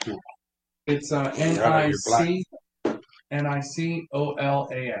 That'll pop too. It's Nicolas.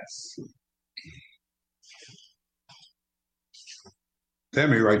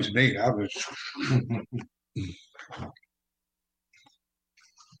 Tammy writes neat. I was.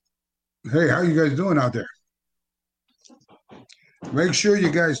 Hey, how you guys doing out there? Make sure you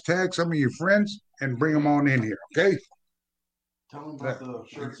guys tag some of your friends and bring them on in here, okay? Tell them about the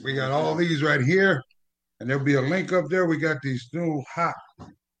shirts. We got all these right here, and there'll be a link up there. We got these new hot,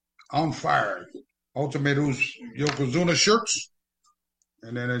 on fire, Ultimate Yokozuna shirts.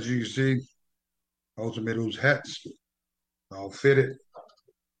 And then as you can see, Ultimate hats, all fitted.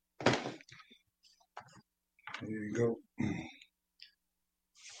 you go.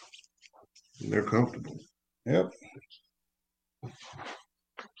 They're comfortable. Yep.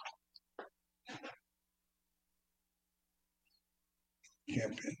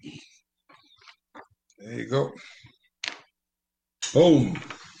 Champion. There you go. Boom.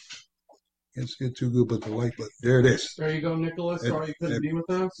 Can't see it too good, but the light, but there it is. There you go, Nicholas. Sorry you couldn't be with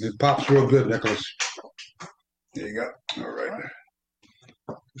us. It pops real good, Nicholas. There you go. All right.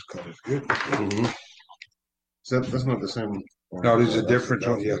 This color's good. Mm-hmm. That's not the same. No, these are different.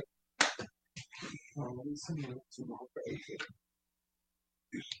 Yeah.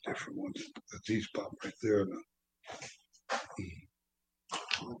 These are different ones. These pop right there.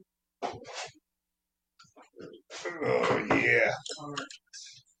 Oh, yeah. All right.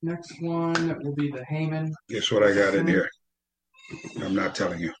 Next one will be the Heyman. Guess what I got in here? I'm not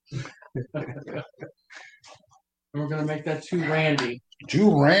telling you. And we're going to make that to Randy.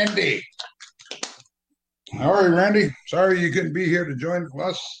 To Randy. All right, Randy. Sorry you couldn't be here to join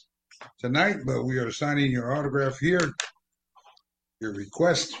us tonight, but we are signing your autograph here. Your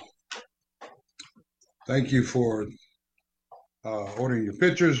request. Thank you for ordering your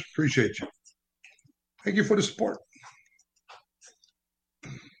pictures. Appreciate you. Thank you for the support.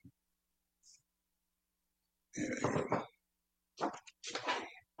 There you go. Oh,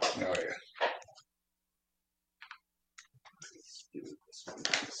 yeah.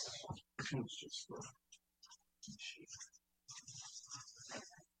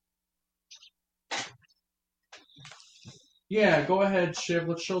 Yeah, go ahead, Shiv.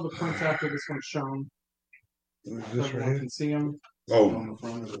 Let's show the prints after this one's shown. Is So this right everyone here? can see them. Oh,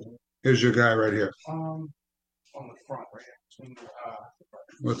 here's your guy right here. On the front right here. Between,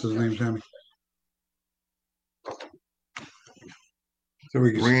 What's his name, Sammy? So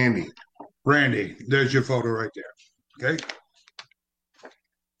we can Randy. Randy. There's your photo right there. Okay.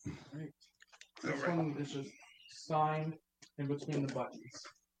 Right. This one is just signed in between the buttons.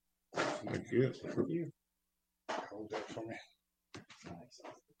 Thank you. Thank you. Hold that for me.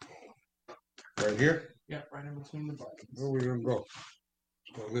 Right here? Yeah, right in between the buttons. Where are we going to go?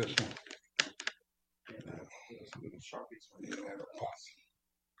 Let's go this one.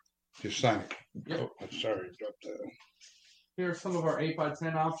 Just sign it. Yep. Oh, sorry, dropped that. Here are some of our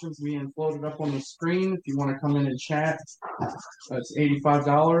 8x10 options being floated up on the screen. If you want to come in and chat, it's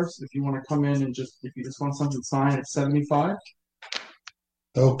 $85. If you want to come in and if you just want something signed, it's $75.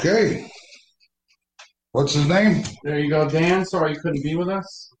 Okay. What's his name? There you go, Dan. Sorry you couldn't be with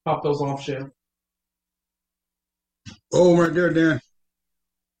us. Pop those off, Shiv. Oh, right there, Dan.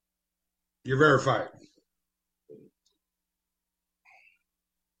 You're verified.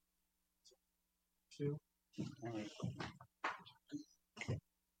 Two. All right.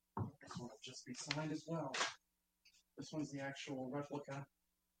 This one will just be signed as well. This one's the actual replica.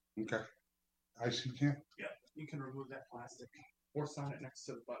 Okay. I see, Tim. Yeah, you can remove that plastic or sign it next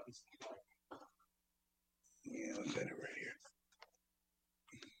to the buttons. Yeah, let's set it right here.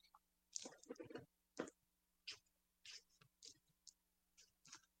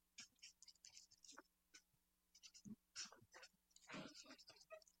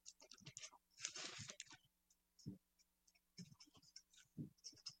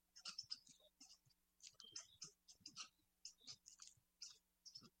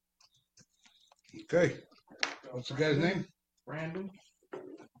 Okay. What's the guy's name? Brandon.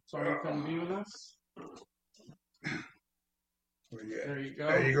 Sorry you couldn't be with us. There you go.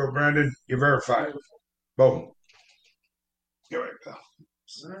 There you go, Brandon. You're verified. Boom. Here we go.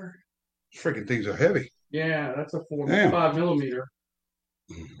 Sir. Freaking things are heavy. Yeah, that's a 45 millimeter.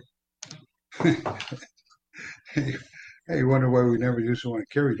 Hey, you wonder why we never used to want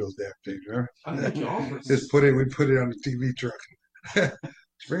to carry those damn things, right? I think you offered. We put it on the TV truck.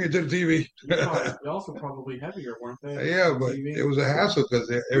 Bring it to the TV. They also probably heavier, weren't they? Yeah, but it was a hassle because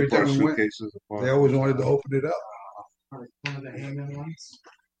every time we went, they always wanted to open it up. One of the Heyman ones.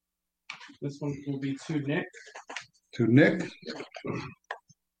 This one will be to Nick. To Nick.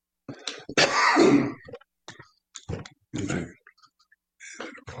 Okay.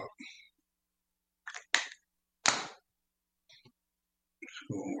 Let's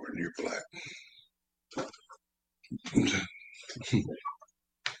go over near black.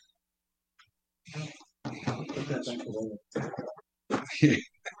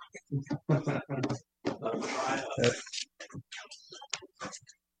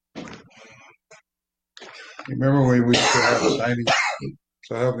 Remember when we used to have a signing?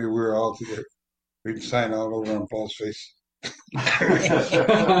 So help me, we were all together. We'd sign all over on Paul's face. Okay.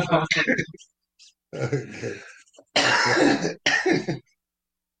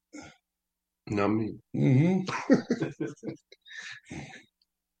 Not me. Mm-hmm.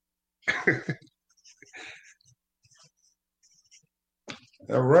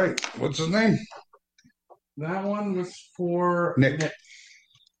 All right. What's his name? That one was for Nick.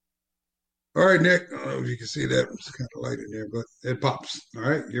 All right, Nick. I don't know if you can see that. It's kind of light in there, but it pops. All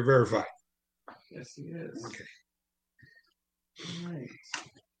right. You're verified. Yes, he is. Okay. All right.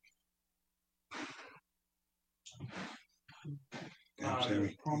 Damn,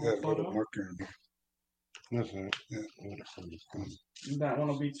 Sammy. You got a little marker in here. That's all right. Yeah. That one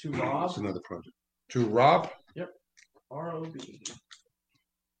will be to Rob. That's another project. To Rob? Yep. ROB.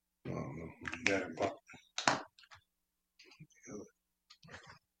 Oh, no. That pop.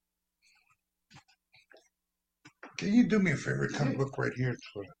 Can you do me a favor? Come look right here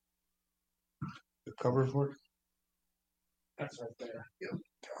for the cover for it. That's right there. Yep.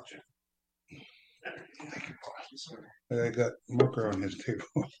 Gotcha. Thank you, boss. I got marker on his table.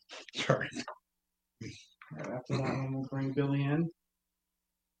 Sorry. Right after that one, we'll bring Billy in.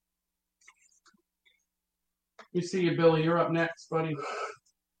 We see you, Billy. You're up next, buddy.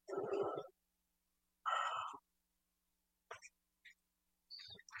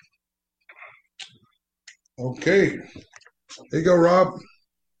 Okay. There you go, Rob.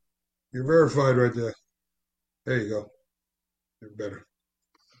 You're verified right there. There you go. You're better.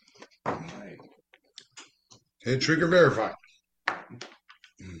 All right. Headshrinker verified.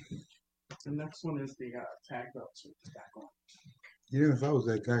 The next one is the tag belts with the back on. Yeah, if I was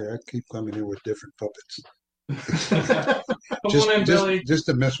that guy, I'd keep coming in with different puppets. Come on in, Billy. Just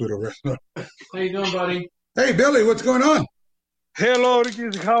to mess with a wrestler. How you doing, buddy? Hey, Billy, what's going on? Hello,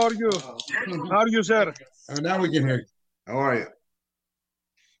 Ricky. How are you? How are you, sir? Now we can hear you. How are you?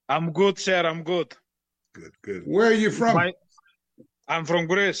 I'm good, sir. I'm good. Good. Where are you from? I'm from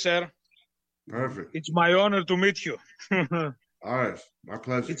Greece, sir. Perfect. It's my honor to meet you. All right. My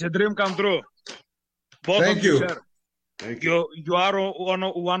pleasure. It's a dream come true. Both Thank of you, you. sir. Thank you. You are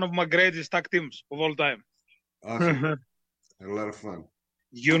one of my greatest tag teams of all time. Awesome. Had a lot of fun.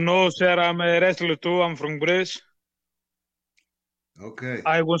 You know, sir, I'm a wrestler too. I'm from Greece. Okay.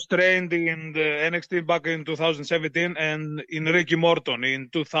 I was trained in the NXT back in 2017 and in Ricky Morton in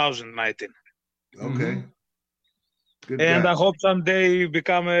 2019. Okay. Good And guy. I hope someday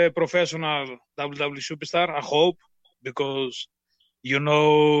become a professional WWE superstar. I hope, because you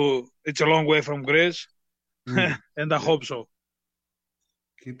know it's a long way from Greece, and I hope so.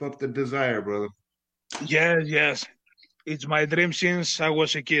 Keep up the desire, brother. Yes. It's my dream since I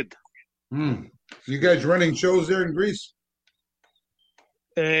was a kid. You guys running shows there in Greece?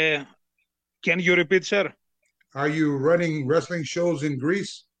 Can you repeat, sir? Are you running wrestling shows in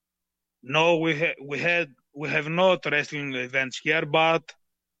Greece? No, we have not wrestling events here, but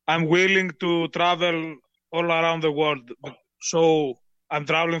I'm willing to travel all around the world. So I'm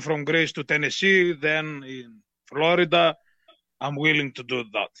traveling from Greece to Tennessee, then in Florida. I'm willing to do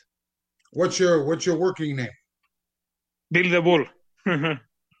that. What's your working name? Billy the Bull.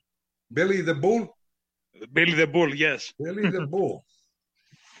 Billy the Bull? Billy the Bull, yes. Billy the Bull.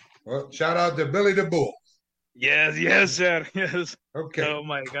 Well, shout out to Billy the Bull. Yes, sir. Yes. Okay. Oh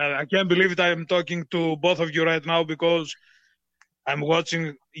my God, I can't believe it. I'm talking to both of you right now because I'm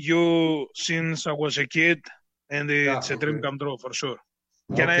watching you since I was a kid, and it's a dream come true for sure.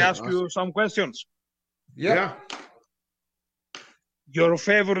 Can I ask you some questions? Yeah. Your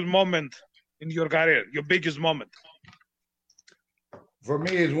favorite moment in your career, your biggest moment? For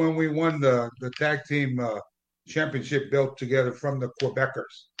me, is when we won the tag team championship belt together from the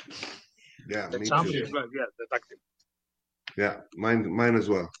Quebecers. Yeah, The me champions, too. yeah, the tag team. Yeah, mine as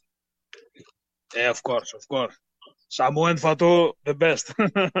well. Yeah, of course. Samu and Fatu, the best.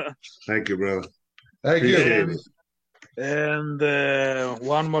 Thank you, brother. Thank you. Appreciate it. And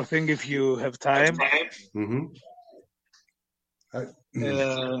one more thing, if you have time. Mm-hmm.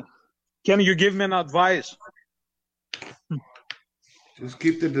 Can you give me an advice? Just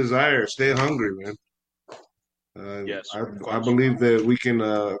keep the desire. Stay hungry, man. Yes, I believe that we can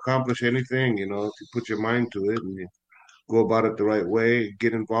accomplish anything, if you put your mind to it and you go about it the right way,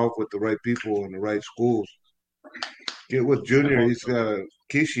 get involved with the right people in the right schools. Get with Junior. He's got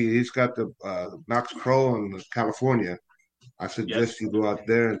Kishi. He's got the Knox Pro in California. I suggest you go out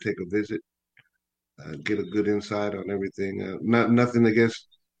there and take a visit, get a good insight on everything. Nothing against,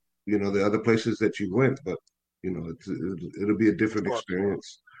 the other places that you went, but it'll be a different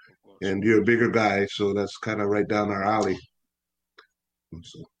experience. And you're a bigger guy, so that's kind of right down our alley.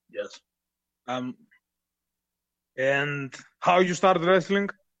 So. Yes. And how you started wrestling?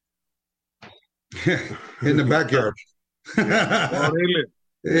 In the backyard. Oh, really?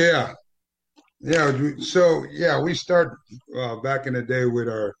 Yeah. So we start back in the day with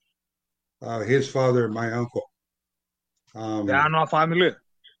our his father and my uncle. They are not family.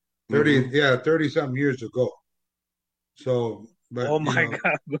 30 something years ago. So But, oh my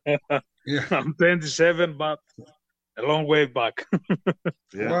God. Yeah. I'm 27, but a long way back.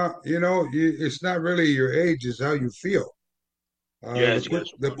 Well, it's not really your age; it's how you feel. Yes,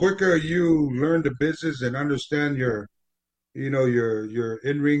 The quicker you learn the business and understand your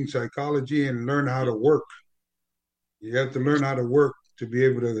in-ring psychology and learn how to work. You have to learn how to work to be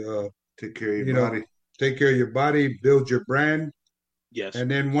able to take care of your body. Take care of your body, build your brand. Yes. And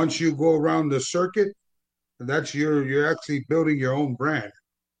then once you go around the circuit, that's you're actually building your own brand.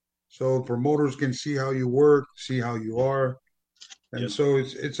 So promoters can see how you work, see how you are. And so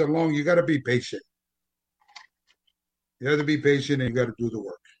it's you got to be patient. You have to be patient and you got to do the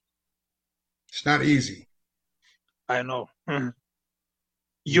work. It's not easy. I know.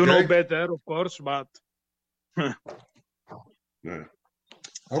 You know better, of course, but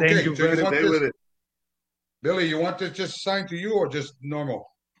Okay, thank you so very much. Billy, you want this just signed to you or just normal?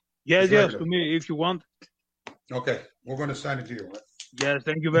 Yes, Just yes, regular? to me, if you want. Okay, we're going to sign it to you. Yes,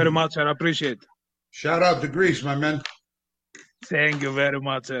 thank you very much, sir. I appreciate it. Shout out to Greece, my man. Thank you very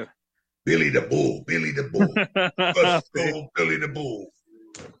much, sir. Billy the Bull, Billy the Bull. Let's go, Billy the Bull.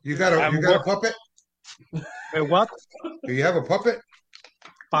 You got a puppet? A what? Do you have a puppet?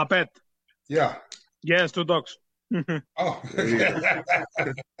 Puppet. Yeah. Yes, 2 dogs. Oh.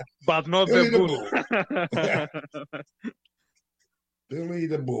 But not Billy the bull. Billy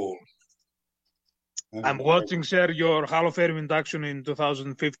the Bull. I'm watching, sir, your Hall of Fame induction in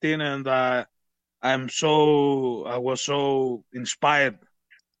 2015, and I was so inspired.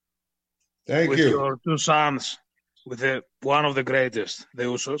 Thank with you. Your 2 sons, with one of the greatest, the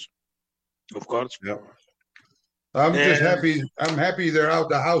Usos, of course. Yeah. I'm just happy. I'm happy they're out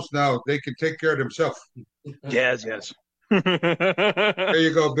the house now. They can take care of themselves. Yes, yes. There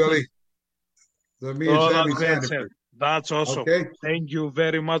you go, Billy. So me and Oh, Sammy that's great, signed it. sir. That's awesome. Okay. Thank you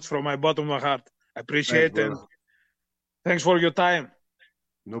very much from my bottom of my heart. I appreciate Thanks, it. Thanks for your time.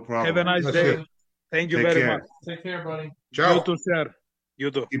 No problem. Have a nice That's day. it. Thank you Take very care. much. Take care, buddy. Ciao. You too, sir.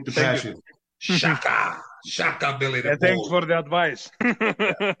 You too. Keep the Thank passion. you. Shaka. Shaka, Billy the And thanks Bull. for the advice.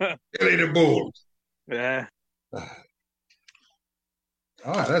 Billy the Bull. Yeah.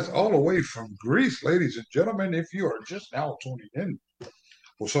 That's all the way from Greece, ladies and gentlemen. If you are just now tuning in,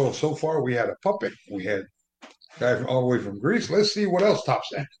 well, so far we had a puppet. We had a guy all the way from Greece. Let's see what else tops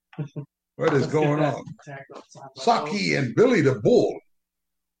that. What is going on? Saki and Billy the Bull.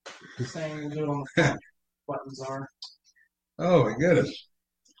 Saying we'll do it on the front. Buttons are. Oh my goodness.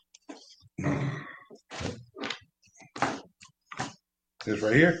 This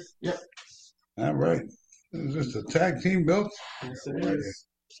right here? Yep. All right. Is this a tag team belt? Yes, it is.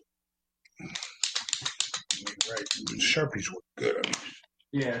 Right. The Sharpies look good. I mean,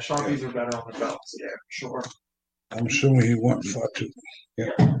 Yeah, Sharpies are better on the belts. Yeah, sure. I'm assuming he won Fatu.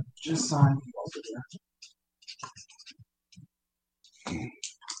 Yeah. Just sign. I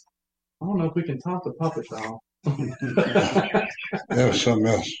don't know if we can top the puppet though. That was something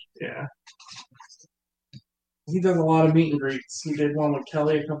else. Yeah. He does a lot of meet and greets. He did one with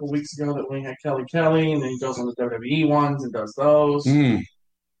Kelly a couple weeks ago that we had Kelly, and then he goes on the WWE ones and does those.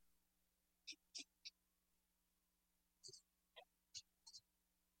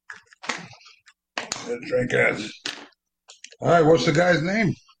 Drink ass. All right, what's the guy's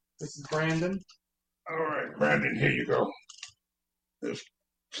name? This is Brandon. All right, Brandon, here you go. There's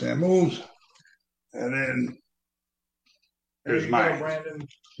Samu's, and then there's mine. Brandon.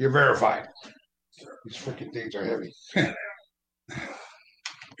 You're verified. These freaking things are heavy.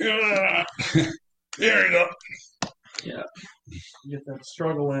 There you go. Yeah. Get that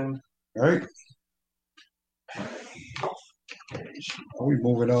struggle in. All right. Are we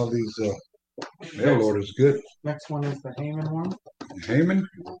moving all these mail orders good? Next one is the Heyman one. Heyman?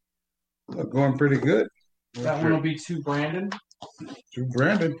 Look, going pretty good. That one will be to Brandon. To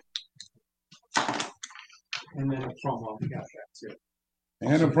Brandon. And then a promo. We got that too.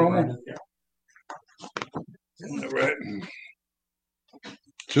 And a promo? Brandon, yeah. All right.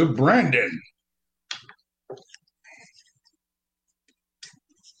 To Brandon.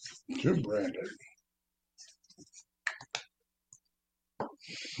 To Brandon.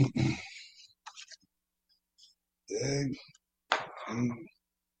 Egg.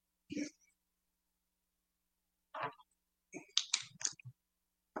 Yeah.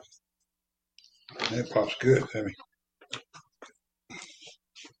 That pops good, Sammy.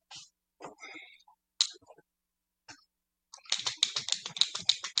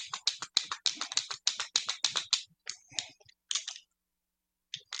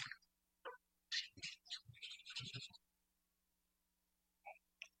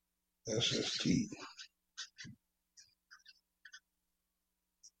 SST.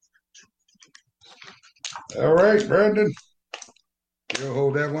 All right, Brandon. You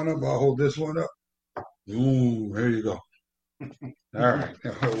hold that one up. I'll hold this one up. Ooh, there you go. All right.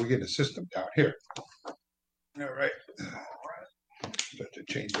 Now we're getting a system down here. All right. Start to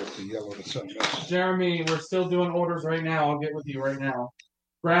change up the yellow to something else. Jeremy, we're still doing orders right now. I'll get with you right now.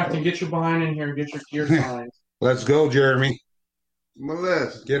 Grafton, get your behind in here and get your gear signed. Let's go, Jeremy.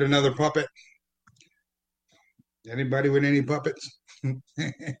 Molest. Get another puppet. Anybody with any puppets?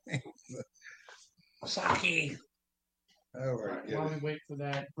 Saki. All right. While we wait for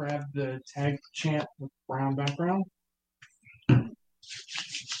that, grab the tag chant with brown background.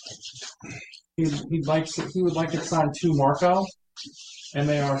 He would like it signed to Marco,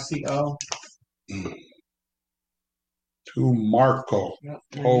 MARCO. To Marco. Yep.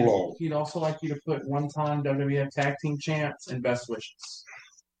 Polo. He'd also like you to put one-time WWF tag team chants and best wishes.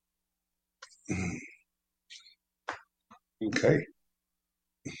 Okay.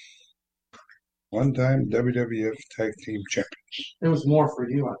 One-time WWF tag team champions. It was more for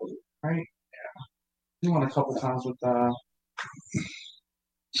you, I believe, right? Yeah. You won a couple times with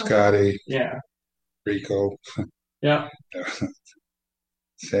Scotty. Yeah. Rico. Yeah.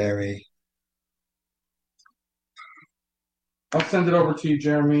 Sammy. I'll send it over to you,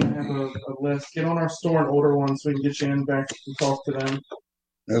 Jeremy. I have a list. Get on our store and order one so we can get you in back and talk to them.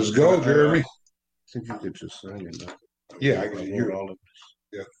 Let's go, Jeremy. I think you could just sign it now. Yeah, I can hear all of it.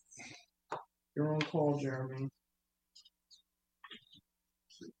 Yeah. You're on call, Jeremy.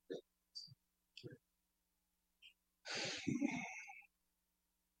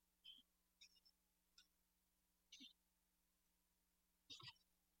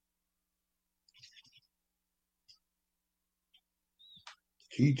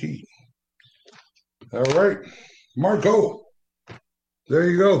 GG. All right. Marco. There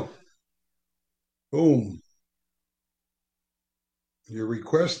you go. Boom. Your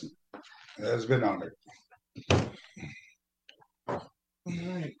request has been honored. All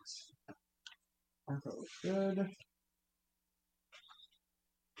right. Marco, good.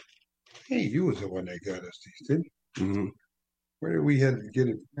 Hey, you was the one that got us these, didn't you? Mm-hmm. Where did we have to get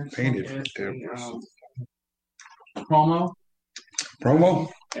it painted? Promo. Promo?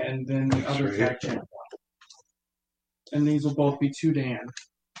 And then the other tag champ. And these will both be to Dan.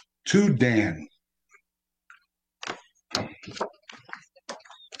 To Dan.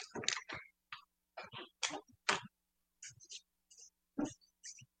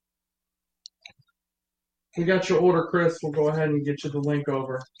 We got your order, Chris. We'll go ahead and get you the link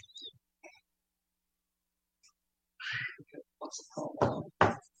over.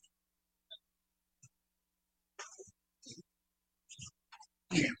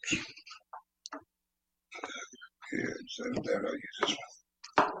 Yeah, so that I'll use this one.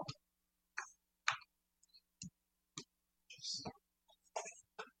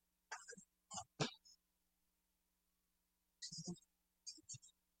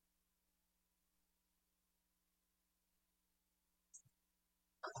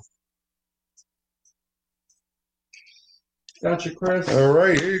 Gotcha, Chris. All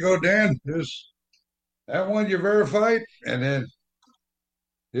right, here you go, Dan. This that one you're verified, and then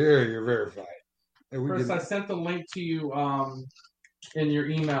here you're verified. Chris, I sent the link to you in your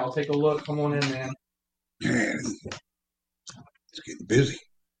email. Take a look. Come on in, man. Man, it's getting busy.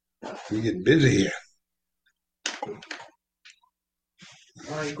 We're getting busy here. All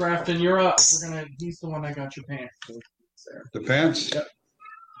right, Grafton, you're up. He's the one that got your pants. The pants? Yep.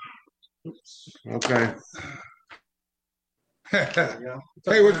 Oops. Okay.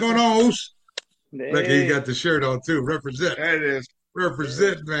 Hey, what's going on, Oos? Hey. Look, he got the shirt on too. Represent. There it is.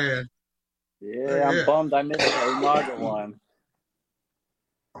 Represent, man. Yeah, I'm bummed I missed the Umaga one.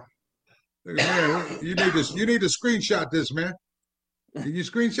 Look, man, you need to screenshot this, man. Can you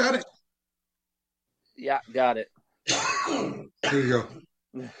screenshot it? Yeah, got it. There you go.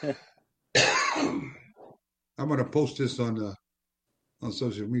 I'm gonna post this on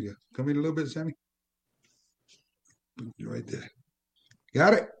social media. Come in a little bit, Sammy. Right there.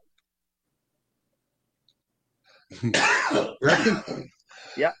 Got it? Reckon?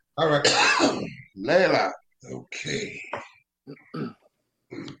 Yeah. All right. Layla. Okay.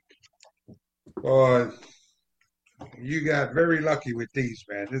 Boy, you got very lucky with these,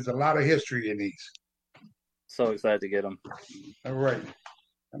 man. There's a lot of history in these. So excited to get them. All right.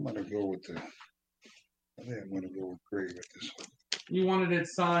 I'm going to go with I think I'm going to go with gray with this one. You wanted it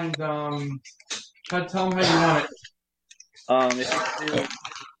signed, tell them how you want it. If you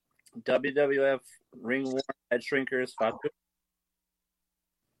do WWF Ring Worn Headshrinkers Fatu.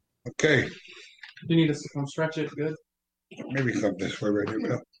 Okay. You need us to come stretch it. Good. Maybe come this way right here.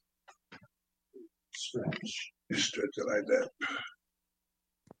 Now. Stretch. Just stretch it like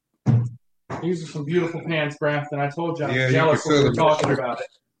that. These are some beautiful pants, Grafton. I told you I was Yeah, jealous when we were talking stretch. about it.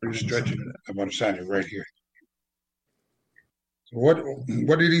 You're stretching it. I'm going to sign it right here. What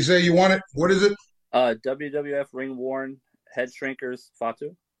did he say you wanted? What is it? WWF ring worn Headshrinkers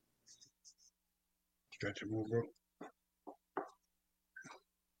Fatu. Stretch and move, bro.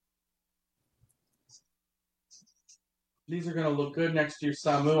 These are going to look good next to your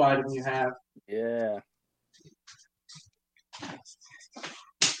Samu item you have. Yeah.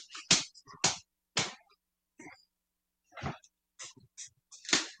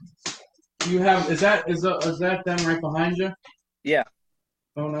 You have is that them right behind you? Yeah.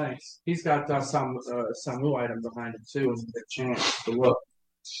 Oh, nice. He's got some Samu item behind him too. It's a big chance to look.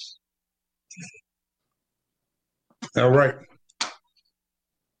 All right.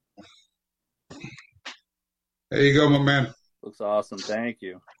 There you go, my man. Looks awesome. Thank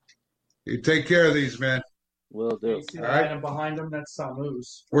you. You take care of these, man. Will do. You see the item behind him? That's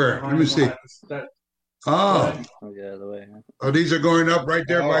Samu's. Where? Behind Let me see. that. Oh. Yeah, the way. Oh, these are going up right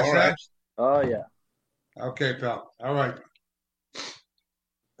there by all Sam? right. Oh, yeah. Okay, pal. All right.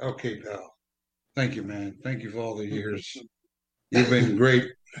 Okay, pal. Thank you, man. Thank you for all the years. You've been great.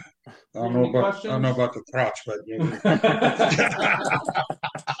 I don't know about the crotch, but You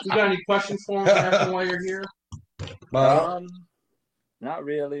got any questions for him Grafton, while you're here? Not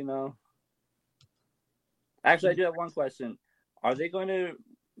really, no. Actually, I do have one question. Are they going to,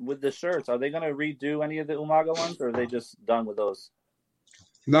 with the shirts, are they going to redo any of the Umaga ones, or are they just done with those?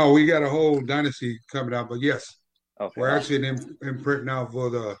 No, we got a whole dynasty coming out, but yes. Okay. We're actually in print now for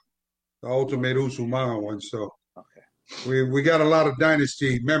the Ultimate Usumana one, so we got a lot of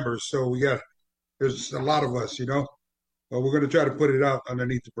dynasty members, so there's a lot of us, but we're going to try to put it out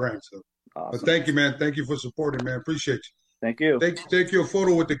underneath the brand. So, awesome. But thank you, man. Thank you for supporting, man. Appreciate you. Thank you. Take your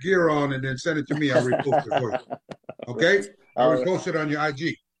photo with the gear on and then send it to me. I'll repost it for you. Okay? I'll repost it on your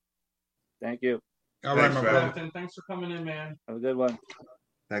IG. Thank you. All right, my brother. Grafton. Thanks for coming in, man. Have a good one.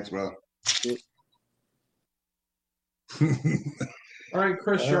 Thanks, brother. All right,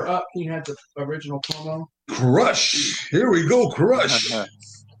 Chris, you're up. He had the original promo. Crush. Here we go, Crush. How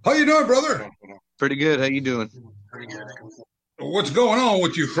you doing, brother? Pretty good. How you doing? What's going on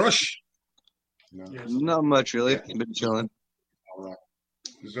with you, Crush? Not much, really. Been chilling.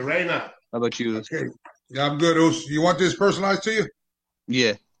 Zarena. How about you? Okay. Yeah, I'm good. You want this personalized to you?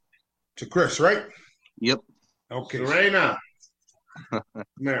 Yeah. To Chris, right? Yep. Okay. Zarena. Come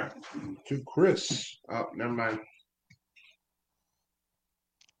here. To Chris. Oh, never mind.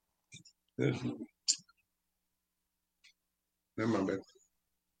 Never mind, babe.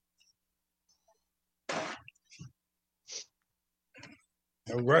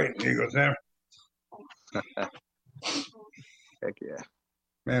 All right. Here you go, Sam. Heck yeah.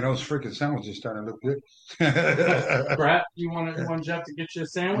 Man, those freaking sandwiches starting to look good. Brett, you want Jeff to get you a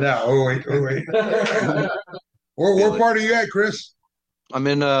sandwich? No, oh wait. Where part are you at, Chris? I'm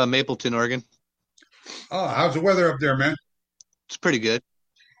in Mapleton, Oregon. Oh, how's the weather up there, man? It's pretty good.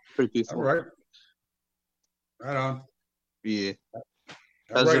 Pretty peaceful. All right. Right on. Yeah. All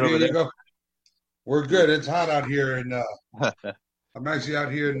How's right, it over here you there? go. We're good. It's hot out here, and I'm actually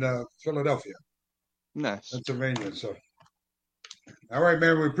out here in Philadelphia, Nice. Pennsylvania. So, all right,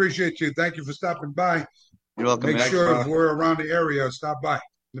 man. We appreciate you. Thank you for stopping by. You're welcome. Make man. sure if we're around the area, stop by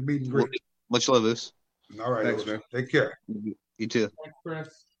the meet and greet. Much love, this. All right, Thanks, man. Take care. You too. Thanks, Chris.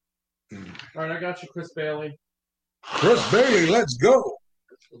 All right, I got you, Chris Bailey. Chris Bailey, let's go.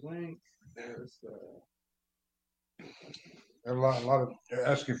 There's the link. There's the... A lot of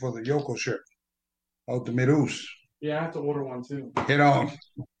asking for the Yoko shirt. Ultimate Us. Yeah, I have to order one too. Head on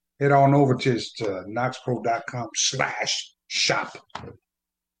over to knoxpro.com/shop.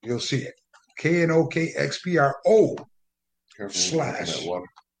 You'll see it. KNOKXPRO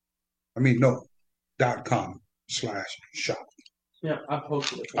 .com/shop. Yeah, I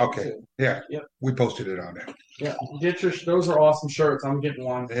posted it. Okay. Too. Yeah. Yep. We posted it on there. Yeah. Those are awesome shirts. I'm getting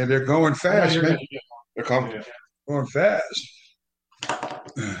one. And they're going fast, man. They're coming. Yeah. Going fast.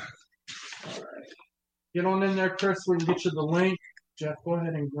 Get on in there, Chris. We can get you the link. Jeff, go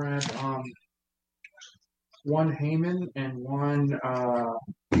ahead and grab one Heyman and one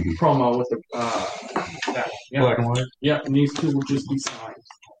promo with the that. Yeah. Black and white. Yep, and these two will just be signed.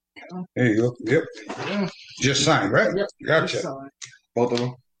 There you go. Yep. Yeah. Just signed, right? Yep. Gotcha. Just signed. Both of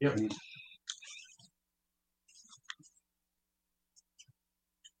them? Yep.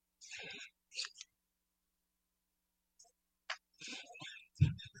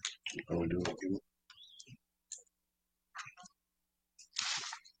 How we doing?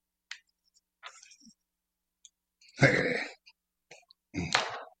 Hey.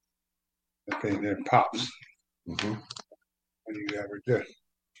 Okay, there pops. Mm-hmm. What do you got right there?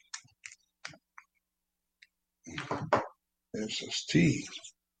 SST.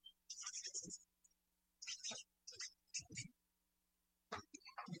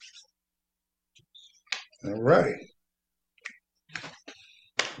 All right.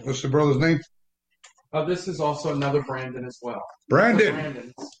 What's the brother's name? This is also another Brandon as well. Brandon.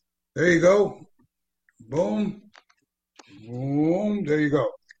 Brandons. There you go. Boom. Boom. There you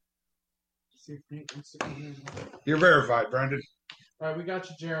go. You're verified, Brandon. All right, we got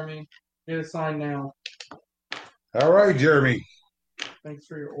you, Jeremy. Get a sign now. All right, Jeremy. Thanks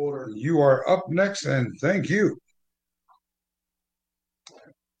for your order. You are up next, and thank you.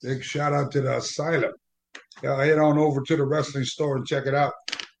 Big shout out to the Asylum. Yeah, head on over to the wrestling store and check it out.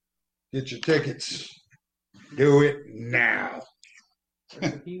 Get your tickets. Do it now.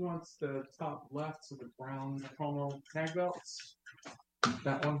 He wants the top left, so the brown promo tag belts.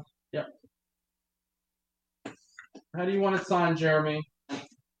 That one? Yep. How do you want it signed, Jeremy?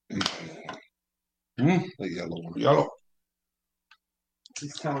 The yellow one. Yellow.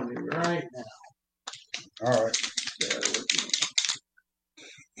 He's telling me right now. All right.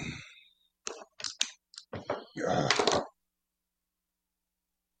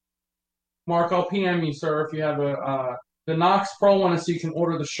 Mark, I'll PM you, sir, if you have the Knox Pro one is so you can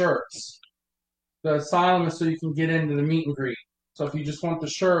order the shirts. The Asylum is so you can get into the meet and greet. So if you just want the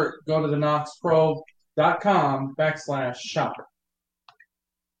shirt, go to the knoxpro.com/shop.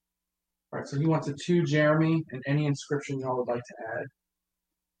 All right, so he wants a 2 Jeremy and any inscription y'all would like to add.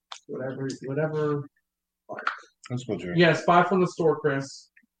 Whatever. Let's go, Jeremy. Yes, buy from the store, Chris.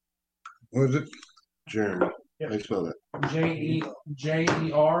 What is it? Jeremy. Yep. How you spell that? Jeremy.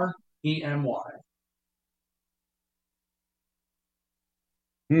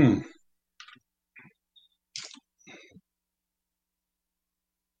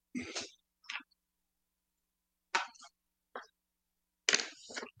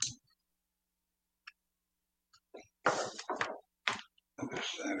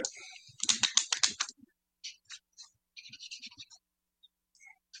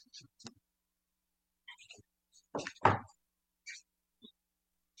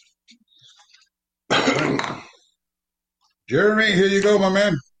 Jeremy, here you go, my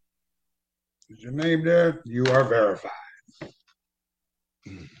man. Is your name there? You are verified.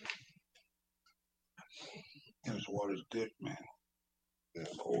 This water's good, man. Yeah,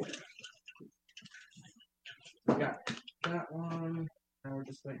 cold. Yeah, that one. Now we're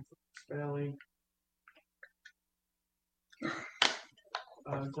just waiting for Spelly.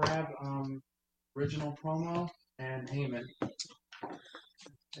 Grab original promo and Heyman.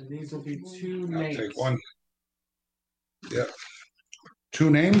 And these will be 2 names. Take one. Yep.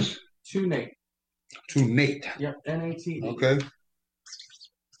 2 names? 2 Nate. 2 Nate. Yep, N-A-T-E. Okay.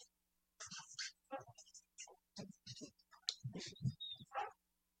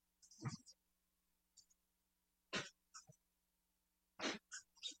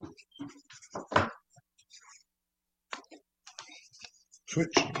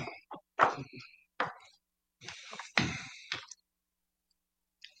 Switch.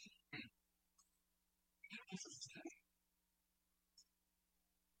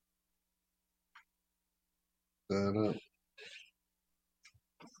 Up.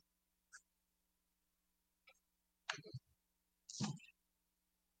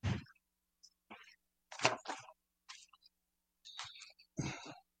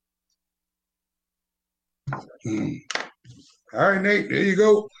 All right, Nate, there you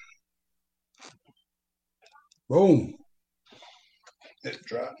go. Boom. It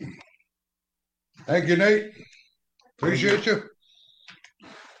dropped. Thank you, Nate. Appreciate you.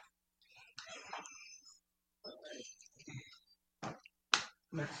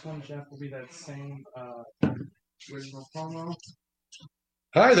 Next one, Jeff, will be that same original promo.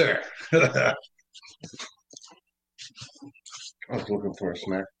 Hi there. I was looking for a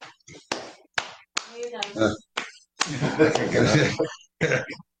snack.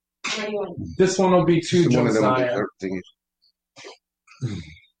 This one will be 2 Josiah.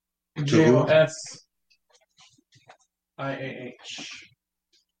 Josiah.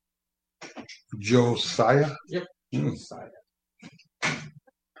 Josiah? Yep, Josiah.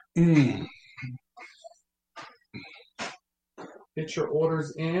 Get your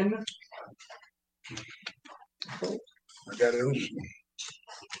orders in. I got it.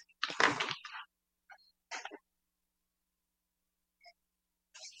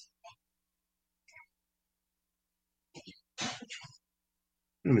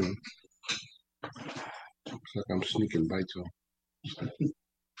 Anyway, looks like I'm sneaking bites on.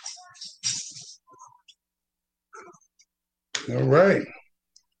 All right.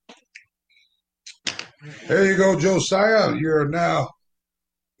 There you go, Josiah. You're now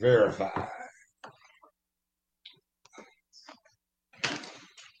verified.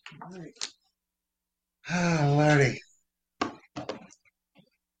 All right. Ah, Larry. All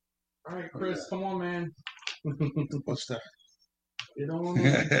right, Chris, come on, man. What's that? Get on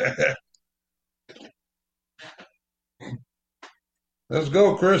in. Let's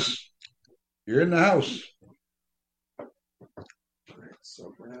go, Chris. You're in the house. All right,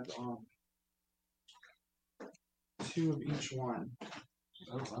 so grab 2 of each one.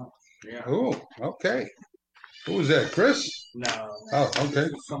 Oh, wow. Yeah. Oh, okay. Who was that, Chris? No. Oh, okay.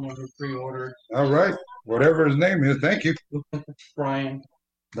 Someone who pre-ordered. All right. Whatever his name is, thank you. Brian.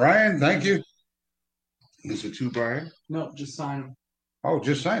 Brian, thank you. Is it 2 Brian? No, just sign them. Oh,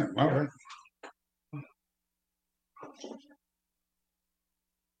 just sign him. All right.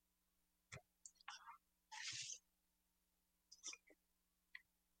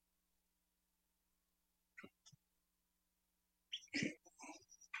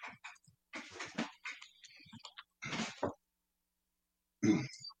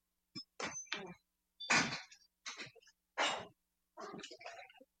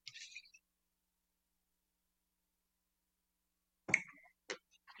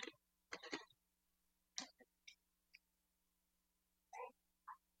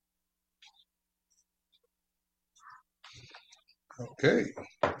 Okay.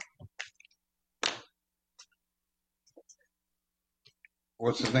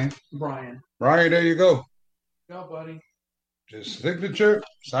 What's his name? Brian. Brian, there you go. Go, buddy. Just signature,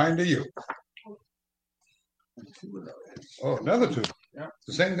 signed to you. Oh, another 2. Yep.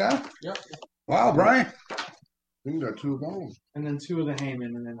 The same guy? Yep. Wow, Brian. We got 2 of them. And then 2 of the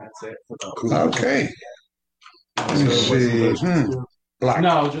Heyman, and then that's it. Okay. Let me see. Black.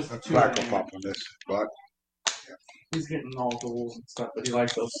 No, just 2 Black of will the pop Heyman. on this. Black. He's getting all goals and stuff, but he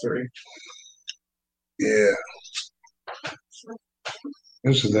likes those 3. Yeah.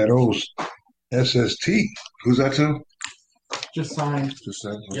 This is that old SST. Who's that to? Just sign. Just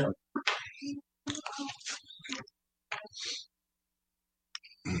sign. Yep.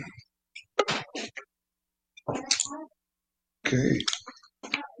 Okay.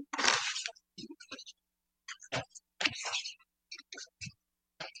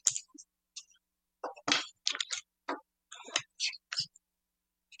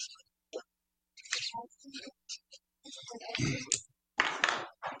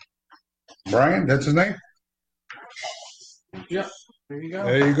 Brian, that's his name? Yep. There you go.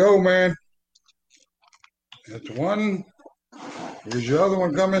 There you go, man. That's 1. Here's your other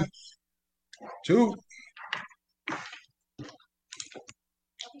one coming. 2. Let's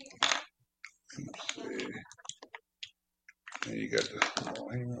see. There you got the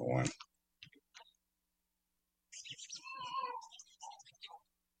Heyman 1.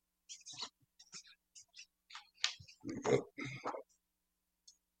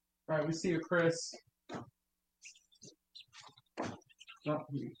 All right, we see you, Chris. Oh,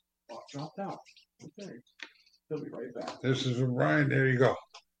 he dropped out. Okay. He'll be right back. This is from Brian. There you go.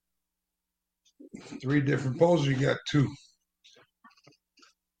 3 different poses. You got 2.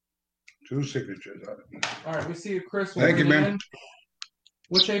 2 signatures on it. All right, we see you, Chris. Thank you, man.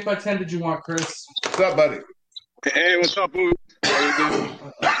 Which 8x10 did you want, Chris? What's up, buddy? Hey, what's up, Boo? How you doing?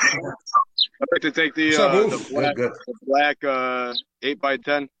 I'd like to take the black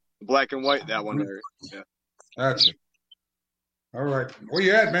 8x10, black and white, that one there. Yeah. Gotcha. All right. Where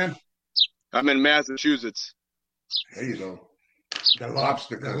you at, man? I'm in Massachusetts. There you go. The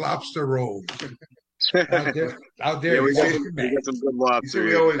lobster roll. Out there. Yeah, we got some good lobster. We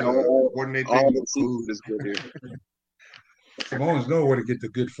here. always coordinate all things the with seafood is good here. Samoans know where to get the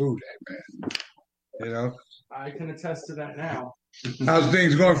good food at, man. You know? I can attest to that now. How's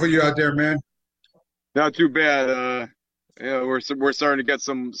things going for you out there, man? Not too bad. Yeah, we're starting to get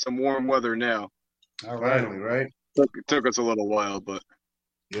some warm weather now. All right. Finally, right? Took us a little while, but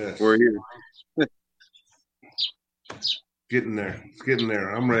yes, we're here. Getting there. It's getting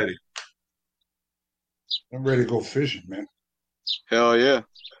there. I'm ready. I'm ready to go fishing, man. Hell yeah.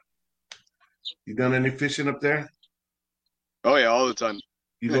 You done any fishing up there? Oh yeah, all the time.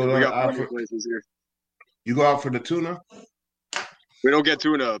 You go we got out plenty for of places here. You go out for the tuna? We don't get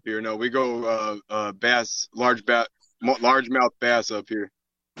tuna up here. No, we go bass, largemouth bass up here.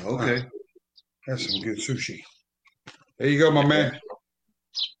 Okay. That's some good sushi. There you go, my man.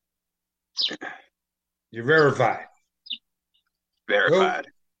 You're verified. Verified.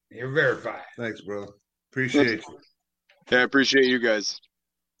 You're verified. Thanks, bro. Appreciate you. Yeah, I appreciate you guys.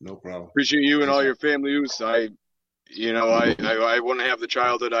 No problem. Appreciate you and all your family. I wouldn't have the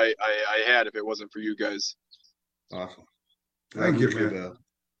childhood I had if it wasn't for you guys. Awesome. Thank you, could, man.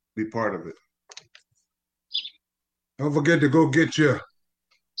 Be part of it. Don't forget to go get your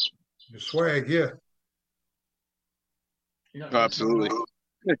swag, yeah. Absolutely.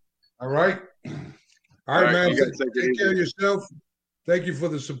 All right. All right, man. Take care of yourself. Thank you for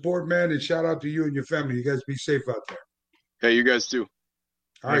the support, man, and shout out to you and your family. You guys be safe out there. Hey, you guys too.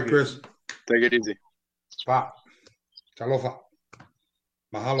 All right, Chris. Take it easy. Pa. Aloha.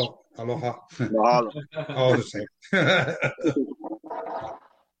 Mahalo. Aloha. Mahalo. All the same.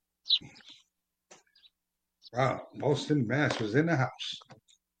 Wow. Boston, Mass was in the house.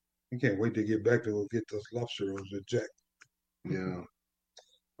 I can't wait to get back to go get those lobster rolls with Jack. Yeah.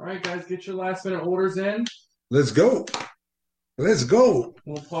 All right, guys, get your last minute orders in. Let's go. Let's go.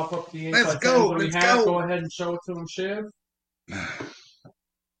 We'll pop up the 8x10s Let's go. we Let's have. go. Go ahead and show it to him, Shiv.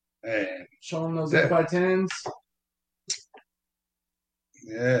 Man. Show him those Yeah. 8x10s.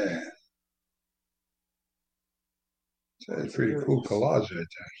 Yeah. That's a pretty cool collage right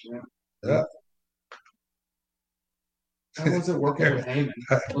there. Yeah. How was it working with Heyman?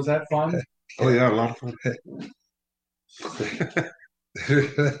 Was that fun? Oh, yeah, a lot of fun.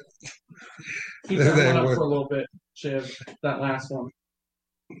 Keep that one up for a little bit, Shiv. That last one.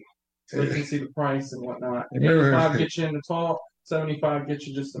 So you can see the price and whatnot. 85 gets you in the tall, 75 gets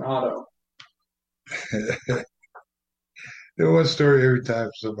you just an auto. There was one story every time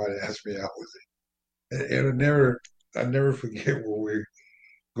somebody asked me out with it. And I never forget when we were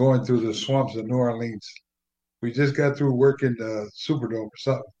going through the swamps of New Orleans. We just got through working the Superdome or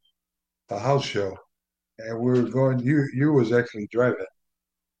something, a house show. And we were going, you was actually driving.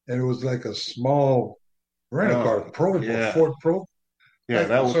 And it was like a small rental car, yeah. Ford Pro. Yeah,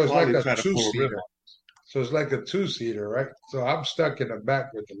 that was so it's like probably a trying to pull a two-seater. river. So it's like a two-seater, right? So I'm stuck in the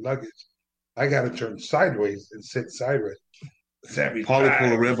back with the luggage. I got to turn sideways and sit sideways. Sammy Paulie drive.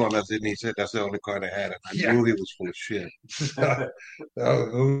 pulled a rib on us, and he said that's the only car they had. And I knew he was full of shit.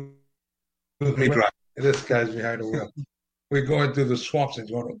 He drive. This guy's behind the wheel. We're going through the swamps and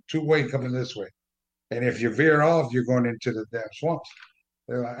going two-way coming this way. And if you veer off, you're going into the damn swamps.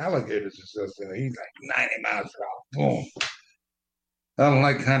 They're like alligators and stuff. So he's like 90 miles per hour. Boom. I'm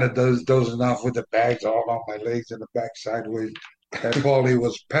like kind of dozing off with the bags all on my legs in the back sideways. And Paulie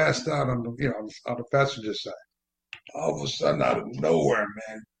was passed out on the on the passenger side. All of a sudden, out of nowhere,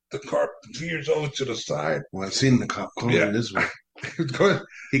 man, the car veers over to the side. Well, I seen the cop coming this way.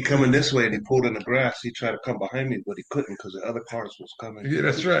 He coming this way, and he pulled in the grass. He tried to come behind me, but he couldn't because the other cars was coming. Yeah,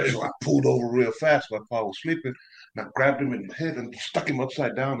 that's right. So I pulled over real fast while Paul was sleeping, and I grabbed him in the head and stuck him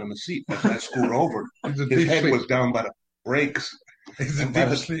upside down in the seat. As I scooted over, his head was down by the brakes. And by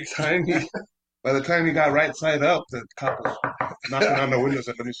the time he got right side up, the cop was knocking on the windows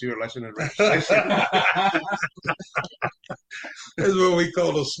and let me see your license and registration. That's what we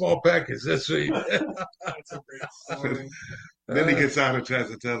call a small package. That's what That's a great story. Then he gets out and tries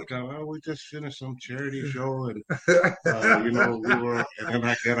to tell the cop, "Oh, we just finished some charity show, and we were." And then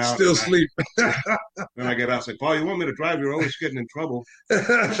I get out, still sleep. Then I get out and say, "Paul, you want me to drive? You're always getting in trouble. Get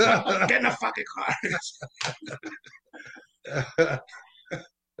in the fucking car."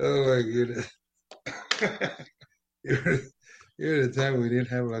 Oh my goodness! You're the time we didn't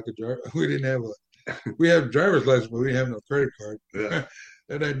have like a driver. We have driver's license, but we didn't have no credit card. Yeah.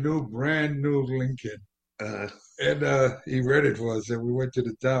 And a brand new Lincoln. And he read it for us, and we went to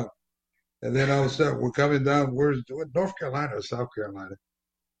the town. And then all of a sudden, we're coming down. We're North Carolina or South Carolina.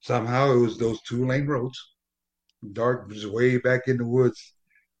 Somehow it was those 2-lane roads, dark, was way back in the woods.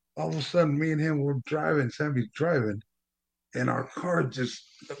 All of a sudden, me and him were driving. Sammy's driving, and the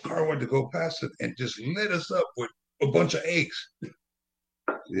car went to go past it and just lit us up with a bunch of eggs.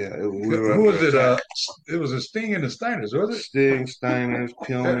 Yeah, who was it? It was a Sting and the Steiners, was it? Sting, Steiners,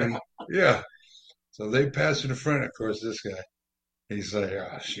 Pillman. Yeah. So they passed in the front. Of course, this guy, he's like,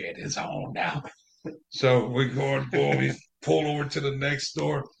 "Oh shit, it's on now." So we go and boom, he pulled over to the next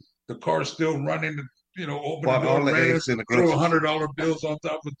door. The car's still running. Open the door, all the eggs in the threw grocery. $100 bills on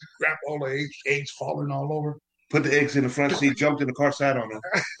top of it, grab all the eggs falling all over. Put the eggs in the front seat, jumped in the car, sat on them.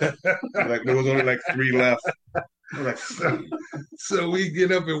 Like there was only like 3 left. So we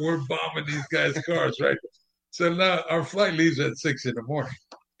get up and we're bombing these guys' cars, right? So now our flight leaves at 6 in the morning.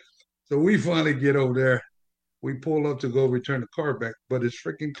 So we finally get over there. We pull up to go return the car back, but it's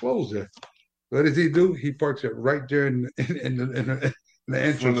freaking closed there. What does he do? He parks it right there in the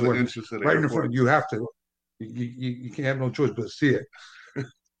entrance, right in the front. You have to. You can't have no choice but see it.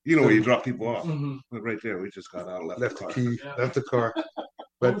 You know where you drop people off. Right there. We just got out, left the car. Key, left the car.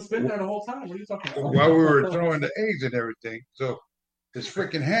 But it's been there the whole time. What are you talking about? While we were throwing the eggs and everything, so his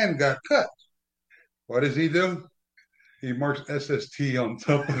freaking hand got cut. What does he do? He marks SST on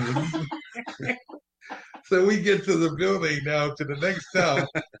top of it. So we get to the building now, to the next town.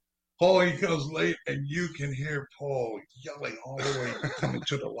 Paulie comes late, and you can hear Paul yelling all the way coming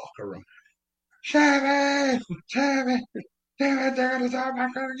to the locker room. Chevy! damn it, they're going to talk about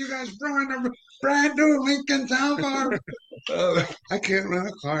you guys ruined a brand new Lincoln Town Car. I can't run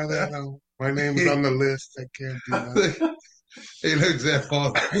a car that long. My name's on the list. I can't do that. He looks at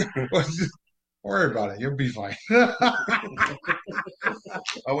Paul. Don't worry about it. You'll be fine. I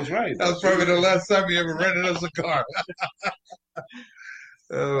was right. That was probably the last time you ever rented us a car.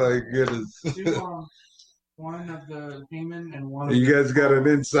 Oh, my goodness. One have the Demon and one. You guys got an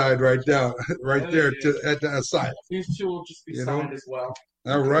inside right now, right there at the asylum. These two will just be signed as well.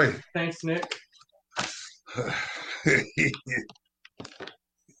 All right. Thanks, Nick.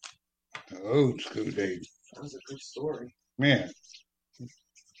 Old school days. That was a good story. Man.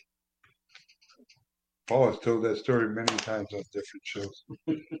 Paul has told that story many times on different shows.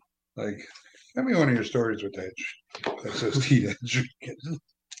 Like, tell me one of your stories with that says tea drinking.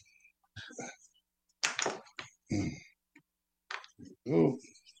 Oh.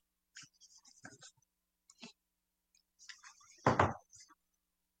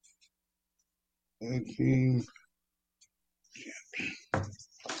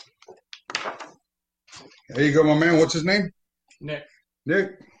 There you go, my man. What's his name? Nick.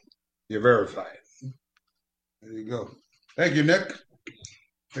 Nick, you're verified. There you go. Thank you, Nick.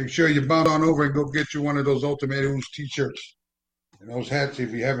 Make sure you bound on over and go get you one of those Ultimate Ooze t-shirts and those hats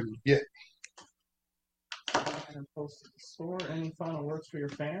if you haven't yet. And post to the store. Any final words for your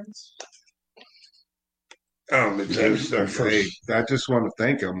fans? Hey, I just want to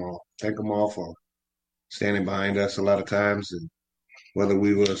thank them all. Thank them all for standing behind us a lot of times, and whether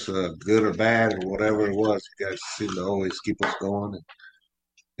we was good or bad or whatever it was, you guys seem to always keep us going,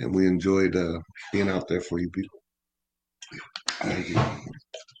 and we enjoyed being out there for you people. Thank you.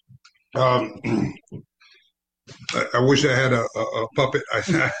 I wish I had a puppet.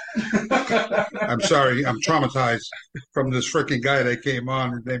 I'm sorry. I'm traumatized from this freaking guy that came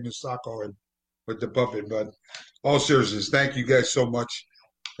on. His name is Sacco, and with the puppet. But all seriousness, thank you guys so much.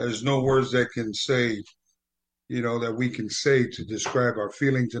 There's no words that can say, that we can say to describe our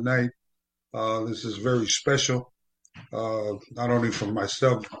feeling tonight. This is very special, not only for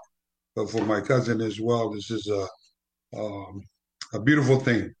myself, but for my cousin as well. This is a beautiful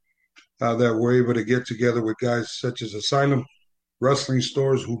thing. That we're able to get together with guys such as Asylum, wrestling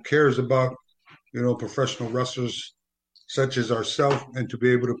stores, who cares about, professional wrestlers such as ourselves, and to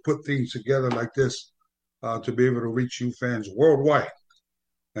be able to put things together like this, to be able to reach you fans worldwide.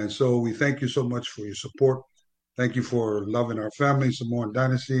 And so we thank you so much for your support. Thank you for loving our family, Samoan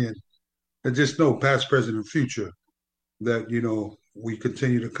Dynasty, and just know, past, present, and future, that, we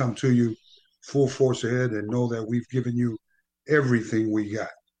continue to come to you full force ahead, and know that we've given you everything we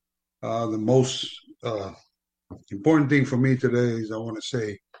got. The most important thing for me today is I want to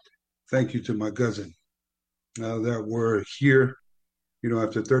say thank you to my cousin, that we're here,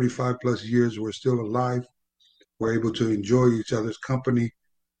 after 35 plus years, we're still alive. We're able to enjoy each other's company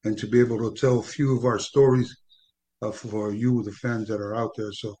and to be able to tell a few of our stories for you, the fans that are out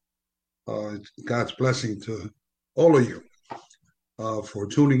there. So God's blessing to all of you for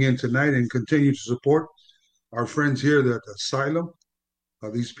tuning in tonight, and continue to support our friends here at Asylum.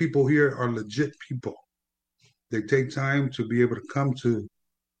 These people here are legit people. They take time to be able to come to,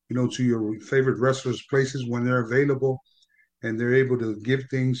 to your favorite wrestlers' places when they're available, and they're able to give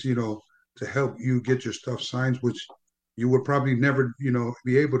things, to help you get your stuff signed, which you would probably never,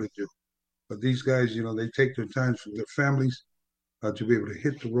 be able to do. But these guys, they take their time from their families to be able to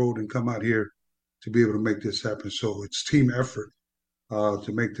hit the road and come out here to be able to make this happen. So it's team effort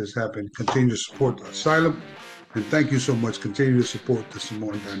to make this happen. Continue to support the Asylum. And thank you so much. Continue to support the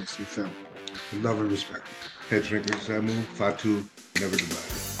Samoan Dynasty family. With love and respect. Headshrinkers, Samu, Fatu, never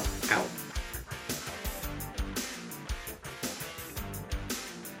divided.